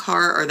track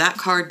that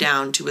car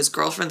down to his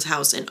girlfriend's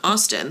house in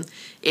Austin.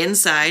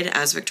 Inside,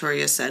 as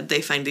Victoria said,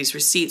 they find these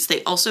receipts.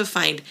 They also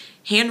find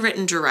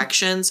handwritten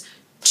directions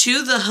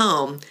to the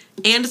home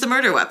and the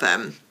murder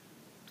weapon.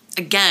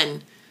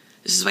 Again,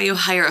 this is why you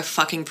hire a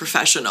fucking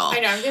professional.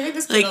 I know, I'm giving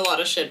this kid a lot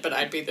of shit, but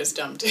I'd be this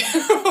dumb too.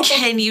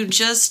 Can you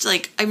just,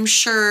 like, I'm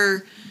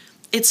sure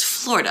it's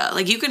Florida.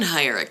 Like, you can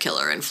hire a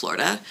killer in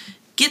Florida.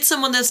 Get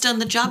someone that's done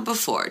the job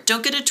before.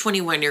 Don't get a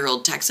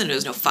 21-year-old Texan who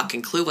has no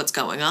fucking clue what's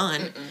going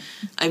on.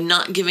 I'm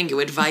not giving you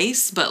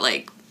advice, but,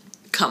 like,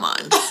 come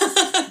on.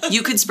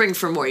 You could spring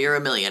for more. You're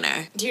a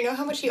millionaire. Do you know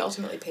how much he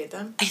ultimately paid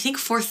them? I think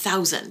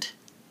 $4,000.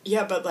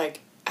 Yeah, but,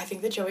 like, I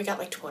think that Joey got,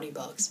 like,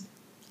 $20.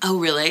 Oh,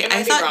 really?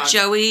 I thought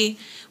Joey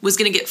was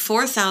going to get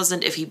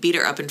 $4,000 if he beat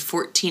her up and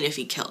 $14,000 if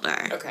he killed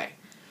her. Okay.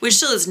 Which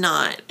still is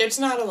not. It's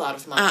not a lot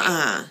of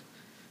money.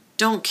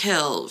 Don't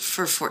kill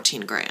for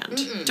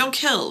 $14,000. Don't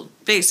kill,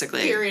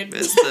 basically. Period.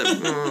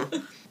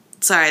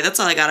 Sorry, that's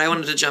all I got. I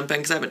wanted to jump in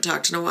because I haven't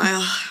talked in a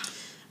while.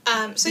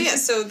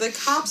 So the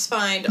cops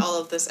find all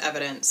of this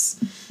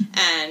evidence,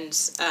 and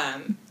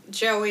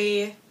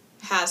Joey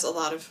has a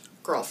lot of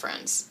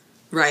girlfriends.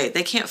 Right,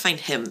 they can't find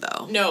him,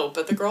 though. No,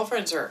 but the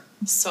girlfriends are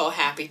so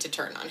happy to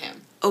turn on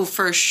him. Oh,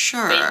 for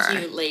sure.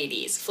 Thank you,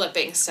 ladies.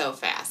 Flipping so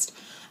fast.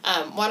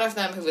 One of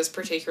them, who was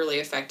particularly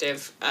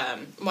effective,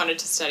 wanted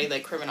to study,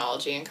 like,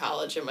 criminology in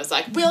college and was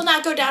like, we'll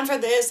not go down for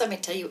this, let me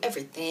tell you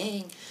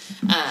everything.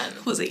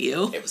 Was it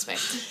you? It was me.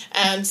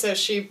 And so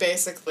she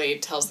basically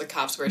tells the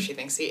cops where she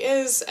thinks he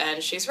is,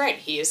 and she's right,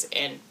 he is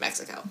in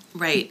Mexico.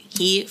 Right.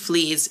 He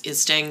flees,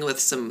 is staying with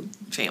some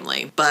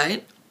family,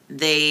 but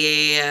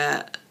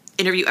they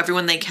interview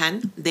everyone they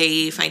can.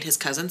 They find his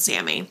cousin,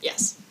 Sammy.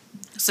 Yes.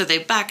 So they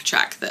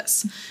backtrack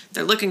this.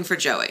 They're looking for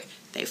Joey.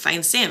 They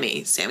find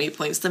Sammy. Sammy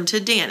points them to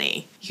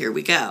Danny. Here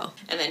we go.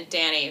 And then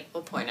Danny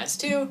will point us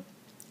to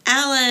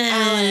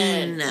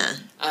Alan.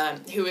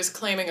 Who is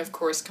claiming, of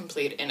course,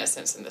 complete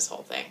innocence in this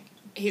whole thing.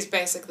 He's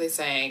basically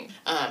saying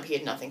he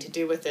had nothing to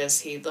do with this.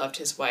 He loved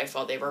his wife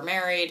while they were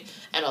married,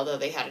 and although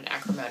they had an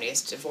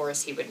acrimonious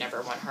divorce, he would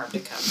never want harm to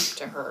come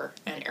to her,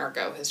 and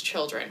ergo his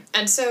children.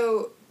 And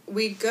so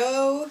we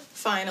go,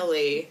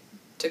 finally,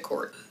 to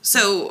court.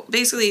 So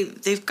basically,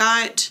 they've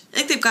got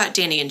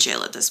Danny in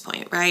jail at this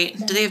point, right?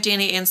 Do they have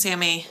Danny and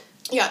Sammy?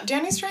 Yeah,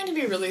 Danny's trying to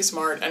be really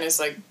smart and is,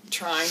 like,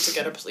 trying to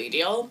get a plea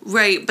deal.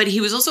 Right, but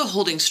he was also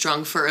holding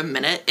strong for a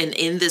minute, and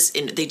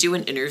they do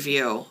an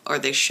interview, or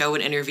they show an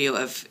interview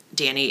of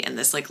Danny in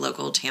this, like,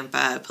 local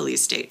Tampa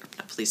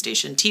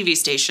TV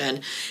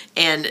station,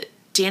 and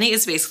Danny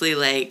is basically,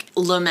 like,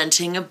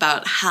 lamenting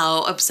about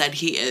how upset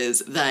he is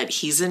that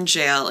he's in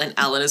jail and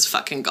Alan is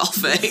fucking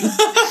golfing.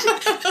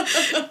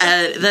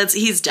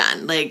 He's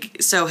done.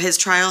 Like, so his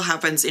trial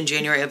happens in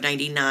January of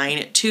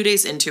 99. 2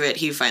 days into it,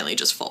 he finally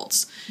just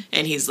folds.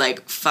 And he's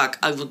like, fuck,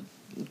 I will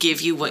give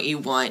you what you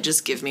want,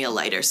 just give me a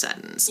lighter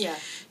sentence. Yeah.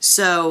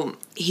 So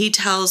he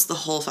tells the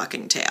whole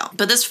fucking tale.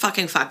 But this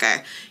fucking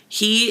fucker,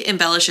 he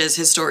embellishes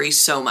his story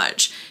so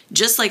much,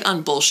 just, like,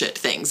 on bullshit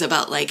things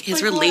about, like,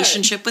 his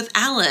relationship with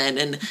Alan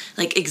and,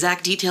 like,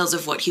 exact details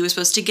of what he was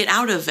supposed to get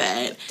out of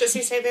it. Does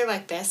he say they're,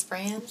 like, best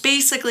friends?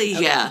 Basically,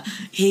 okay. Yeah.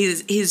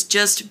 He's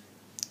just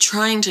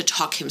trying to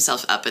talk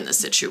himself up in the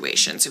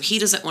situation. So he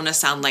doesn't want to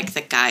sound like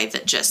the guy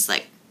that just,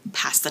 like,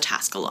 passed the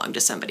task along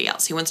to somebody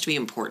else. He wants to be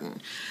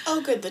important.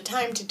 Oh, good. The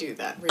time to do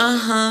that, really.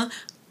 Uh-huh.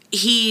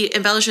 He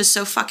embellishes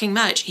so fucking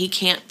much, he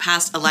can't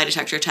pass a lie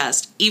detector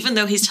test, even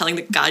though he's telling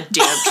the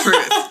goddamn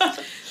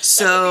truth.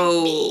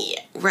 So,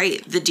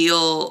 right, the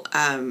deal,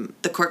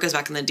 the court goes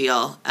back on the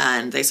deal,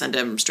 and they send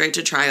him straight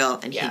to trial,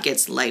 and he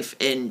gets life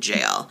in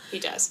jail. He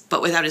does.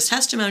 But without his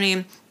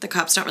testimony, the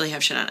cops don't really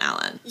have shit on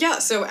Alan. Yeah,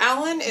 so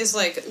Alan is,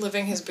 like,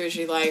 living his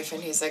bougie life,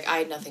 and he's like, I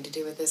had nothing to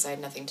do with this,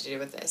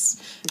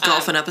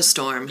 Golfing up a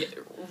storm.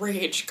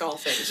 Rage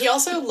golfing. He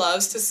also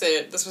loves to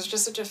sit, this was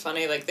just such a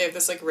funny, like, they have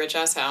this, like,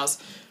 rich-ass house.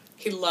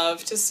 He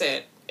loved to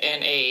sit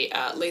in a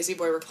Lazy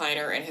Boy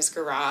recliner in his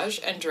garage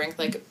and drink,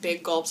 like,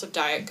 big gulps of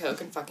Diet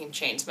Coke and fucking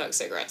chain smoke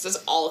cigarettes.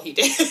 That's all he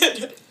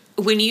did.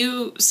 When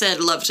you said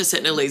love to sit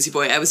in a Lazy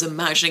Boy, I was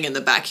imagining in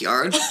the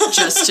backyard,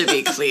 just to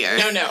be clear.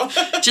 No.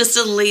 Just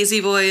a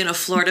Lazy Boy in a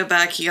Florida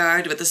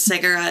backyard with a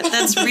cigarette.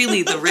 That's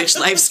really the rich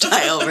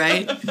lifestyle,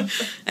 right?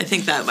 I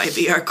think that might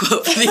be our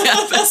quote for the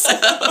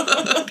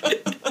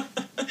episode.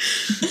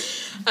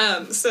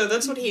 So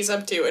that's what he's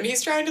up to, and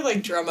he's trying to,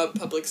 like, drum up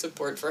public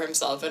support for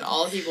himself, and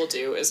all he will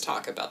do is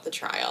talk about the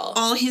trial.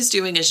 All he's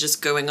doing is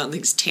just going on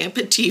these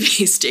Tampa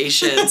TV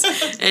stations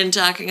and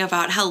talking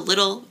about how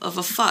little of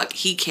a fuck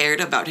he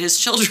cared about his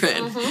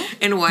children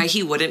and why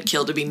he wouldn't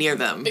kill to be near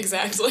them.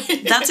 Exactly.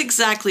 That's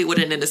exactly what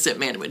an innocent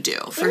man would do,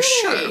 for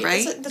sure,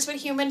 right? That's what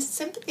human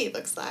sympathy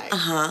looks like.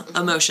 Uh-huh.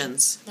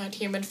 Emotions. Not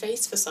human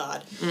face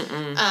facade.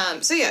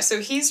 So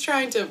he's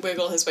trying to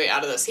wiggle his way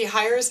out of this. He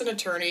hires an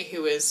attorney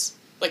who is,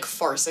 like,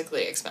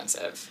 farcically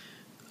expensive.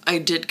 I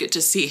did get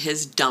to see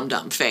his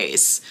dum-dum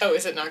face. Oh,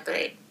 is it not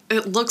great?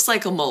 It looks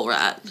like a mole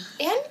rat.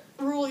 And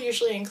Rule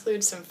usually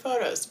includes some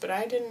photos, but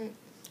I didn't,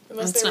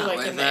 unless they were,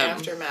 like, in the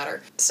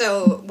aftermatter.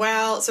 So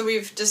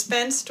we've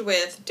dispensed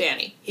with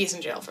Danny. He's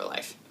in jail for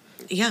life.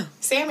 Yeah.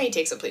 Sammy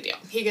takes a plea deal.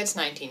 He gets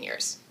 19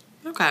 years.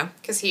 Okay.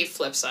 Because he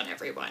flips on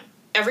everyone.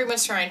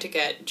 Everyone's trying to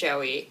get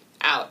Joey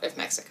out of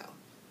Mexico.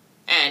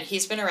 And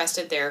he's been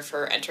arrested there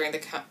for entering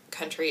the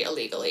country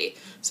illegally.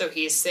 So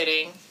he's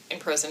sitting in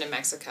prison in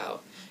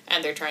Mexico,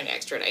 and they're trying to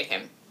extradite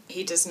him.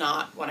 He does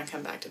not want to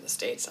come back to the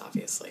States,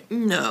 obviously.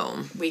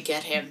 No. We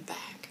get him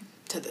back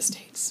to the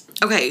States.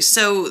 Okay,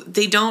 so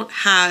they don't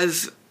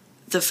have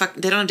they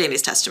don't have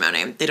Danny's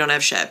testimony. They don't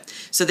have shit.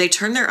 So they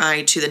turn their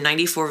eye to the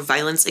 94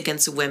 Violence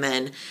Against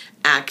Women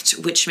Act,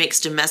 which makes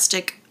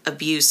domestic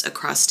abuse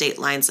across state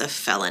lines a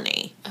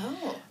felony.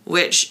 Oh.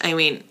 Which, I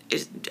mean,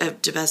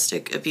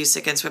 domestic abuse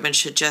against women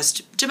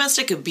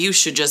domestic abuse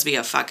should just be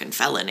a fucking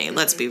felony.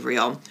 Let's be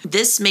real.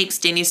 This makes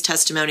Danny's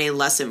testimony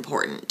less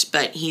important,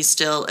 but he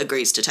still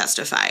agrees to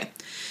testify.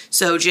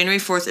 So January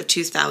 4th of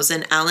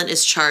 2000, Alan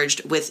is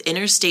charged with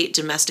interstate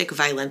domestic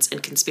violence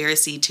and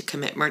conspiracy to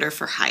commit murder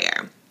for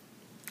hire.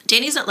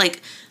 Danny's not,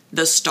 like,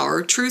 the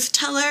star truth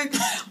teller,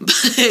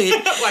 but...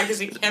 Why? Because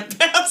he can't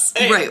pass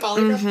a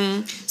polygraph?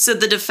 Mm-hmm. So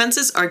the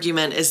defense's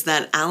argument is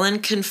that Alan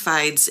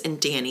confides in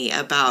Danny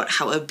about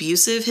how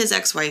abusive his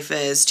ex-wife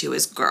is to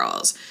his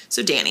girls.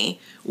 So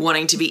Danny,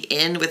 wanting to be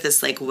in with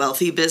this, like,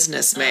 wealthy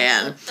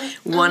businessman,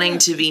 wanting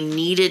to be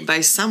needed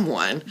by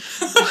someone...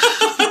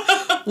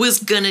 was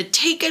gonna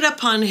take it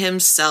upon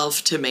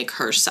himself to make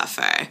her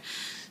suffer.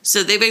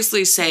 So they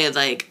basically say,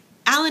 like,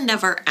 Alan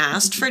never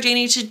asked for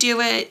Danny to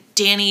do it.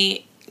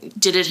 Danny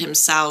did it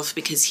himself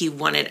because he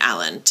wanted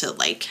Alan to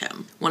like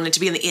him. Wanted to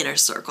be in the inner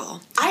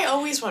circle. I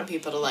always want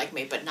people to like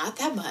me, but not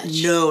that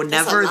much. No,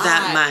 never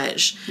that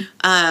much.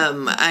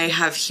 I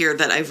have here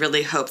that I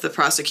really hope the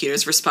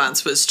prosecutor's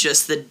response was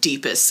just the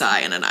deepest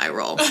sigh and an eye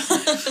roll.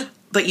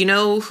 But you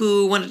know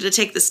who wanted to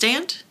take the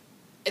stand?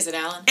 Is it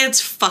Alan?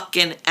 It's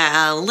fucking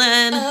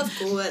Alan. Of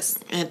course.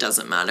 It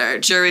doesn't matter.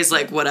 Jury's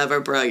like, whatever,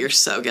 bro, you're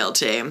so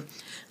guilty.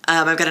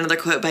 I've got another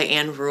quote by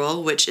Anne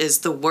Rule, which is,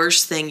 the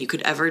worst thing you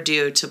could ever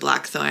do to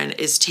Blackthorne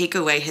is take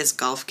away his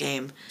golf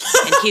game.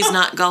 And he's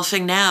not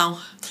golfing now.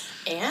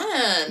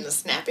 Anne,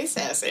 snappy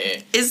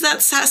sassy. Is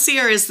that sassy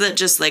or is that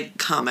just, like,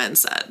 common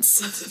sense?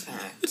 That's a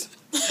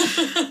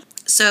fact.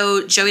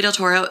 So Joey Del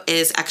Toro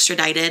is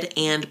extradited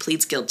and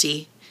pleads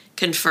guilty,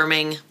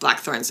 confirming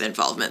Blackthorne's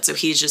involvement. So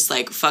he's just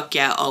like, fuck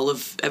yeah,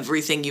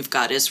 everything you've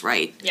got is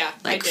right. Yeah,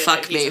 like,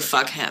 fuck me,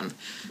 fuck him,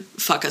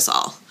 fuck us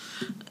all.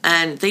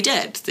 And they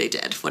did,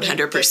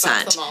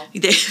 100%.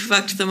 They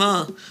fucked them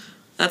all.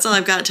 That's all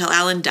I've got until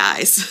Alan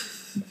dies.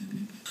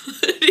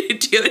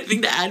 Do you have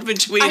anything to add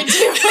between? I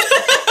do.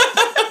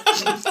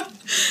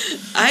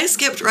 I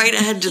skipped right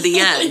ahead to the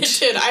end. You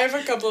did. I have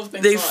a couple of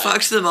things. They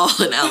fucked them all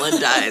and Alan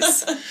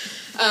dies.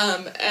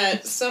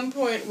 At some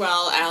point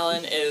while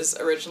Alan is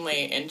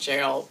originally in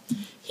jail,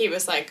 he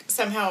was like,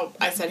 somehow,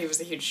 I said he was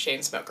a huge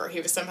chain smoker.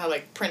 He was somehow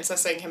like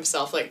princessing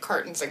himself like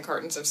cartons and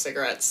cartons of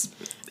cigarettes.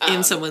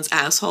 In someone's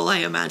asshole, I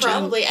imagine.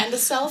 Probably, and a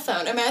cell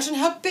phone. Imagine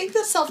how big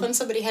the cell phone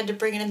somebody had to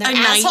bring in their A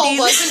asshole 90s?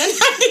 was in a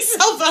 90s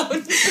cell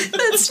phone.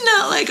 That's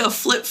not like a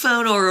flip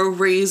phone or a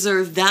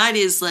razor. That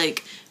is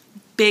like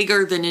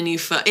bigger than any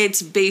phone.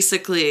 It's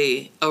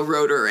basically a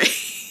rotary.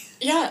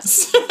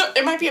 Yes.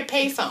 It might be a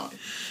pay phone.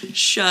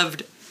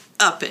 Shoved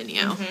up in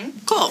you.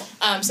 Mm-hmm. Cool.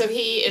 So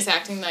he is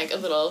acting like a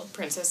little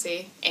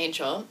princessy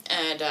angel,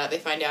 and they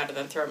find out and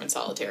then throw him in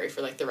solitary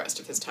for like the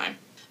rest of his time.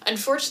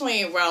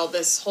 Unfortunately, while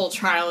this whole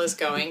trial is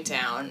going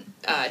down,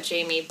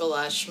 Jamie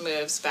Belush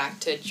moves back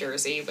to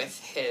Jersey with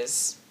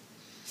his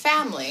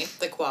family,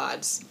 the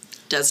Quads.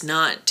 Does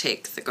not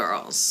take the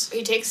girls.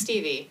 He takes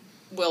Stevie,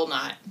 will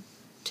not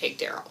take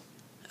Daryl.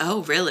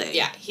 Oh, really?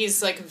 Yeah,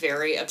 he's like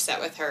very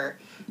upset with her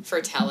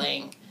for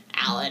telling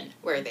Alan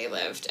where they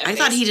lived. I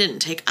thought he didn't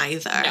take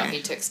either. No,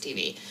 he took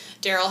Stevie.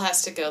 Daryl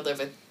has to go live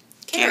with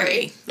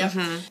Carrie. Yep.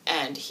 Mm-hmm.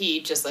 And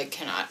he just like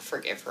cannot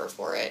forgive her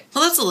for it.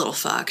 Well, that's a little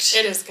fucked.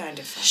 It is kind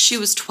of fucked. She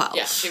was 12.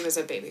 Yeah, she was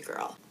a baby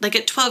girl. Like,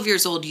 at 12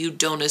 years old, you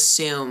don't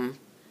assume,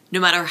 no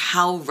matter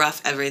how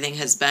rough everything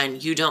has been,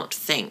 you don't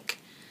think,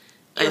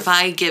 if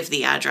I give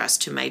the address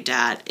to my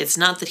dad, it's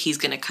not that he's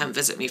going to come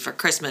visit me for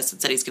Christmas,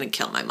 it's that he's going to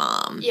kill my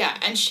mom. Yeah,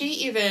 and she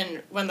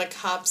even, when the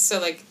cops,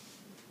 so like,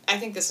 I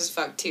think this is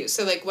fucked too.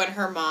 So like, when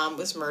her mom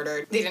was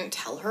murdered, they didn't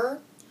tell her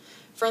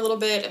for a little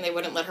bit, and they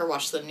wouldn't let her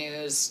watch the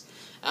news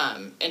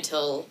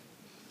until,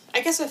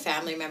 I guess, a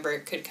family member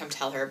could come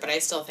tell her, but I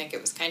still think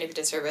it was kind of a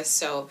disservice.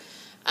 So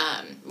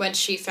when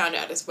she found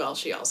out as well,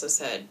 she also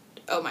said,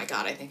 oh my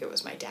God, I think it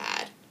was my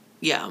dad.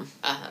 Yeah.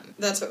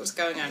 That's what was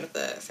going on with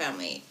the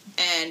family.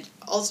 And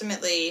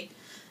ultimately,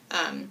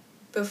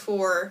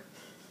 before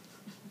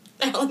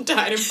Alan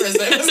died in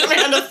prison, as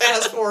Amanda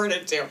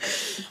fast-forwarded to,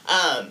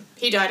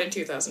 he died in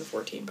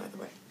 2014, by the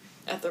way,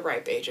 at the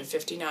ripe age of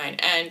 59.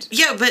 And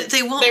yeah, but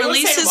they won't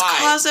release his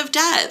cause of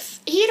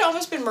death. He had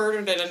almost been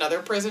murdered in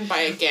another prison by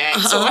a gang,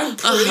 so I'm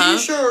pretty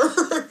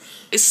sure.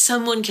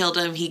 Someone killed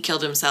him, he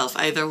killed himself.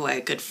 Either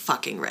way, good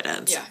fucking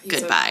riddance. Yeah,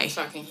 he's goodbye. A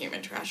fucking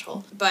human trash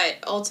hole. But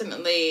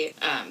ultimately,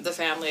 the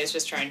family is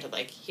just trying to,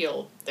 like,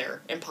 heal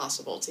their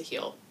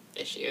impossible-to-heal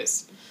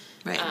issues.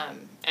 Right.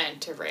 And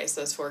to raise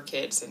those 4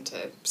 kids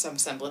into some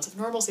semblance of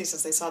normalcy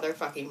since they saw their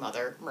fucking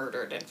mother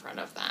murdered in front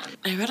of them.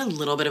 I read a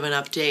little bit of an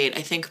update.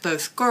 I think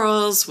both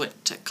girls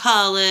went to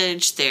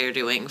college. They're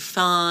doing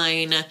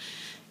fine.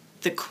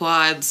 The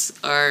Quads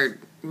are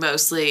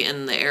mostly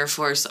in the Air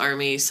Force,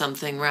 Army,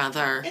 something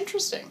rather.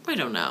 Interesting. I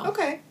don't know.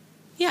 Okay.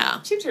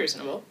 Yeah. Seems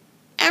reasonable.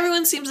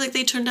 Everyone seems like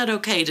they turned out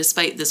okay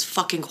despite this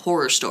fucking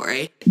horror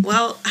story.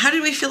 Well, how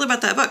did we feel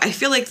about that book? I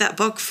feel like that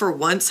book for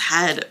once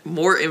had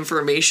more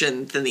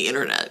information than the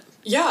internet.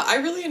 Yeah, I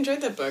really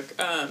enjoyed that book.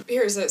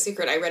 Here's a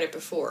secret. I read it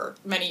before,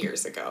 many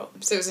years ago.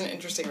 So it was an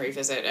interesting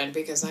revisit, and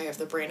because I have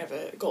the brain of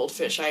a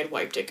goldfish, I had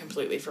wiped it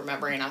completely from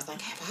memory, and I was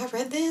like, have I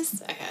read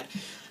this? I had.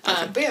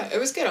 But yeah, it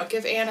was good. I'll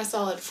give Anne a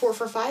solid 4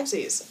 for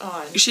 5sies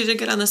on... She did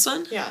good on this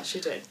one? Yeah, she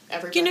did.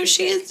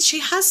 She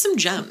has some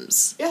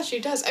gems. Yeah, she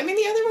does. I mean,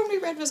 the other one we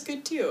read was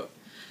good, too.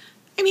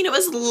 I mean, it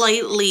was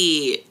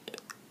lightly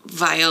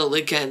vile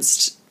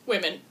against...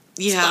 women.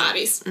 Yeah.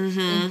 Bodies.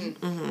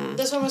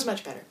 This one was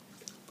much better.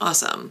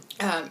 Awesome.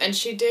 And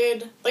she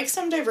did, like,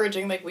 some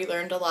diverging, like, we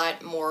learned a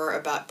lot more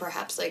about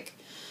perhaps, like,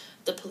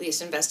 the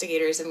police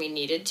investigators than we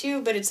needed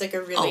to, but it's like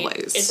a really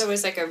it's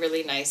always like a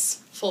really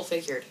nice full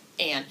figured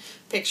Anne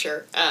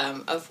picture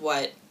of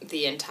what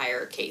the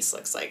entire case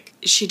looks like.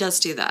 She does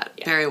do that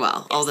very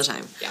well all the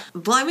time. Yeah.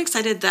 Well, I'm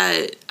excited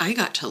that I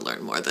got to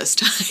learn more this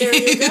time. There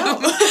you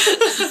go.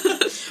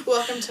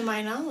 Welcome to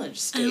my knowledge,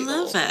 Stable. I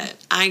love it.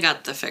 I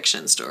got the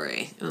fiction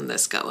story in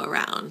this go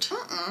around.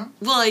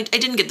 Well, I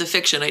didn't get the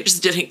fiction. I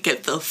just didn't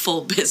get the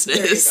full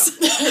business.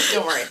 There you go.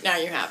 Don't worry. Now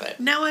you have it.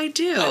 Now I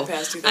do. I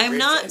passed you that I'm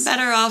not briefcase.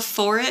 better off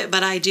for it,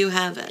 but I do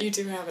have it. You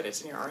do have it.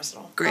 It's in your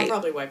arsenal. Great. I'll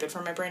probably wipe it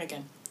from my brain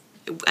again.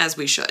 As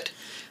we should.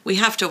 We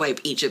have to wipe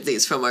each of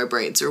these from our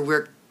brains or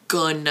we're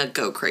gonna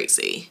go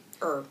crazy.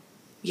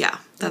 Yeah,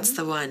 that's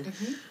the one.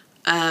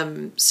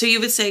 So you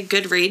would say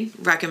good read,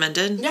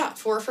 recommended? Yeah,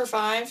 4 for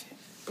 5.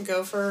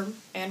 Go for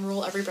and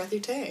rule every breath you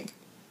take.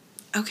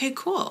 Okay,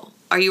 cool.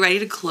 Are you ready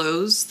to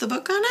close the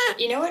book on it?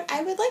 You know what?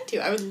 I would like to.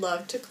 I would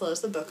love to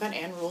close the book on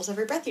Anne Rules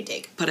Every Breath You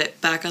Take. Put it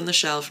back on the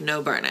shelf,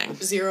 no burning.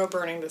 0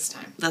 burning this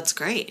time. That's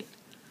great.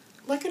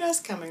 Look at us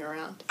coming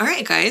around. All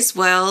right, guys.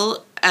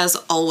 Well, as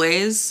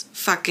always,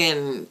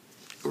 fucking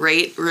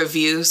rate,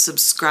 review,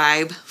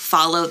 subscribe,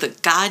 follow the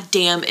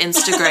goddamn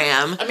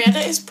Instagram. Amanda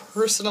is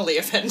personally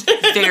offended.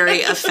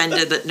 Very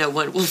offended that no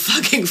one will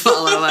fucking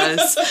follow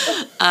us.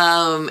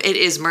 It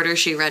is Murder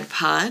She Read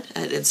Pod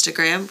at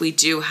Instagram. We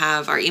do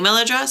have our email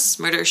address,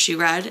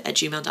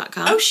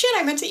 murdersheread@gmail.com. Oh shit,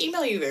 I meant to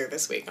email you there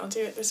this week. I'll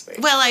do it this week.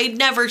 Well, I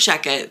never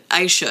check it.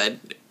 I should.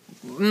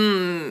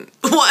 What?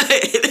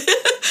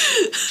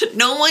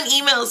 No one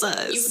emails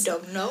us. You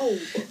don't know.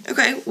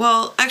 Okay,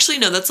 well, actually,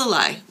 no, that's a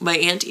lie. My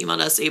aunt emailed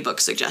us a book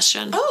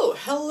suggestion. Oh,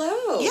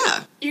 hello.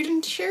 Yeah. You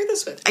didn't share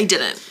this with me. I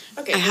didn't.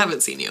 Okay. I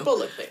haven't seen you. We'll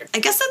look later. I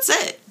guess that's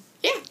it.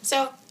 Yeah,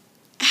 so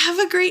Have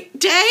a great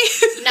day.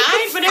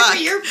 night, whatever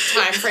Fuck. your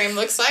time frame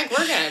looks like,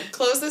 we're gonna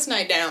close this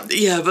night down.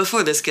 Yeah,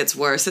 before this gets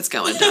worse, it's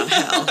going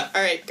downhill.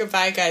 All right,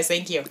 goodbye, guys.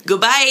 Thank you.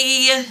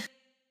 Goodbye.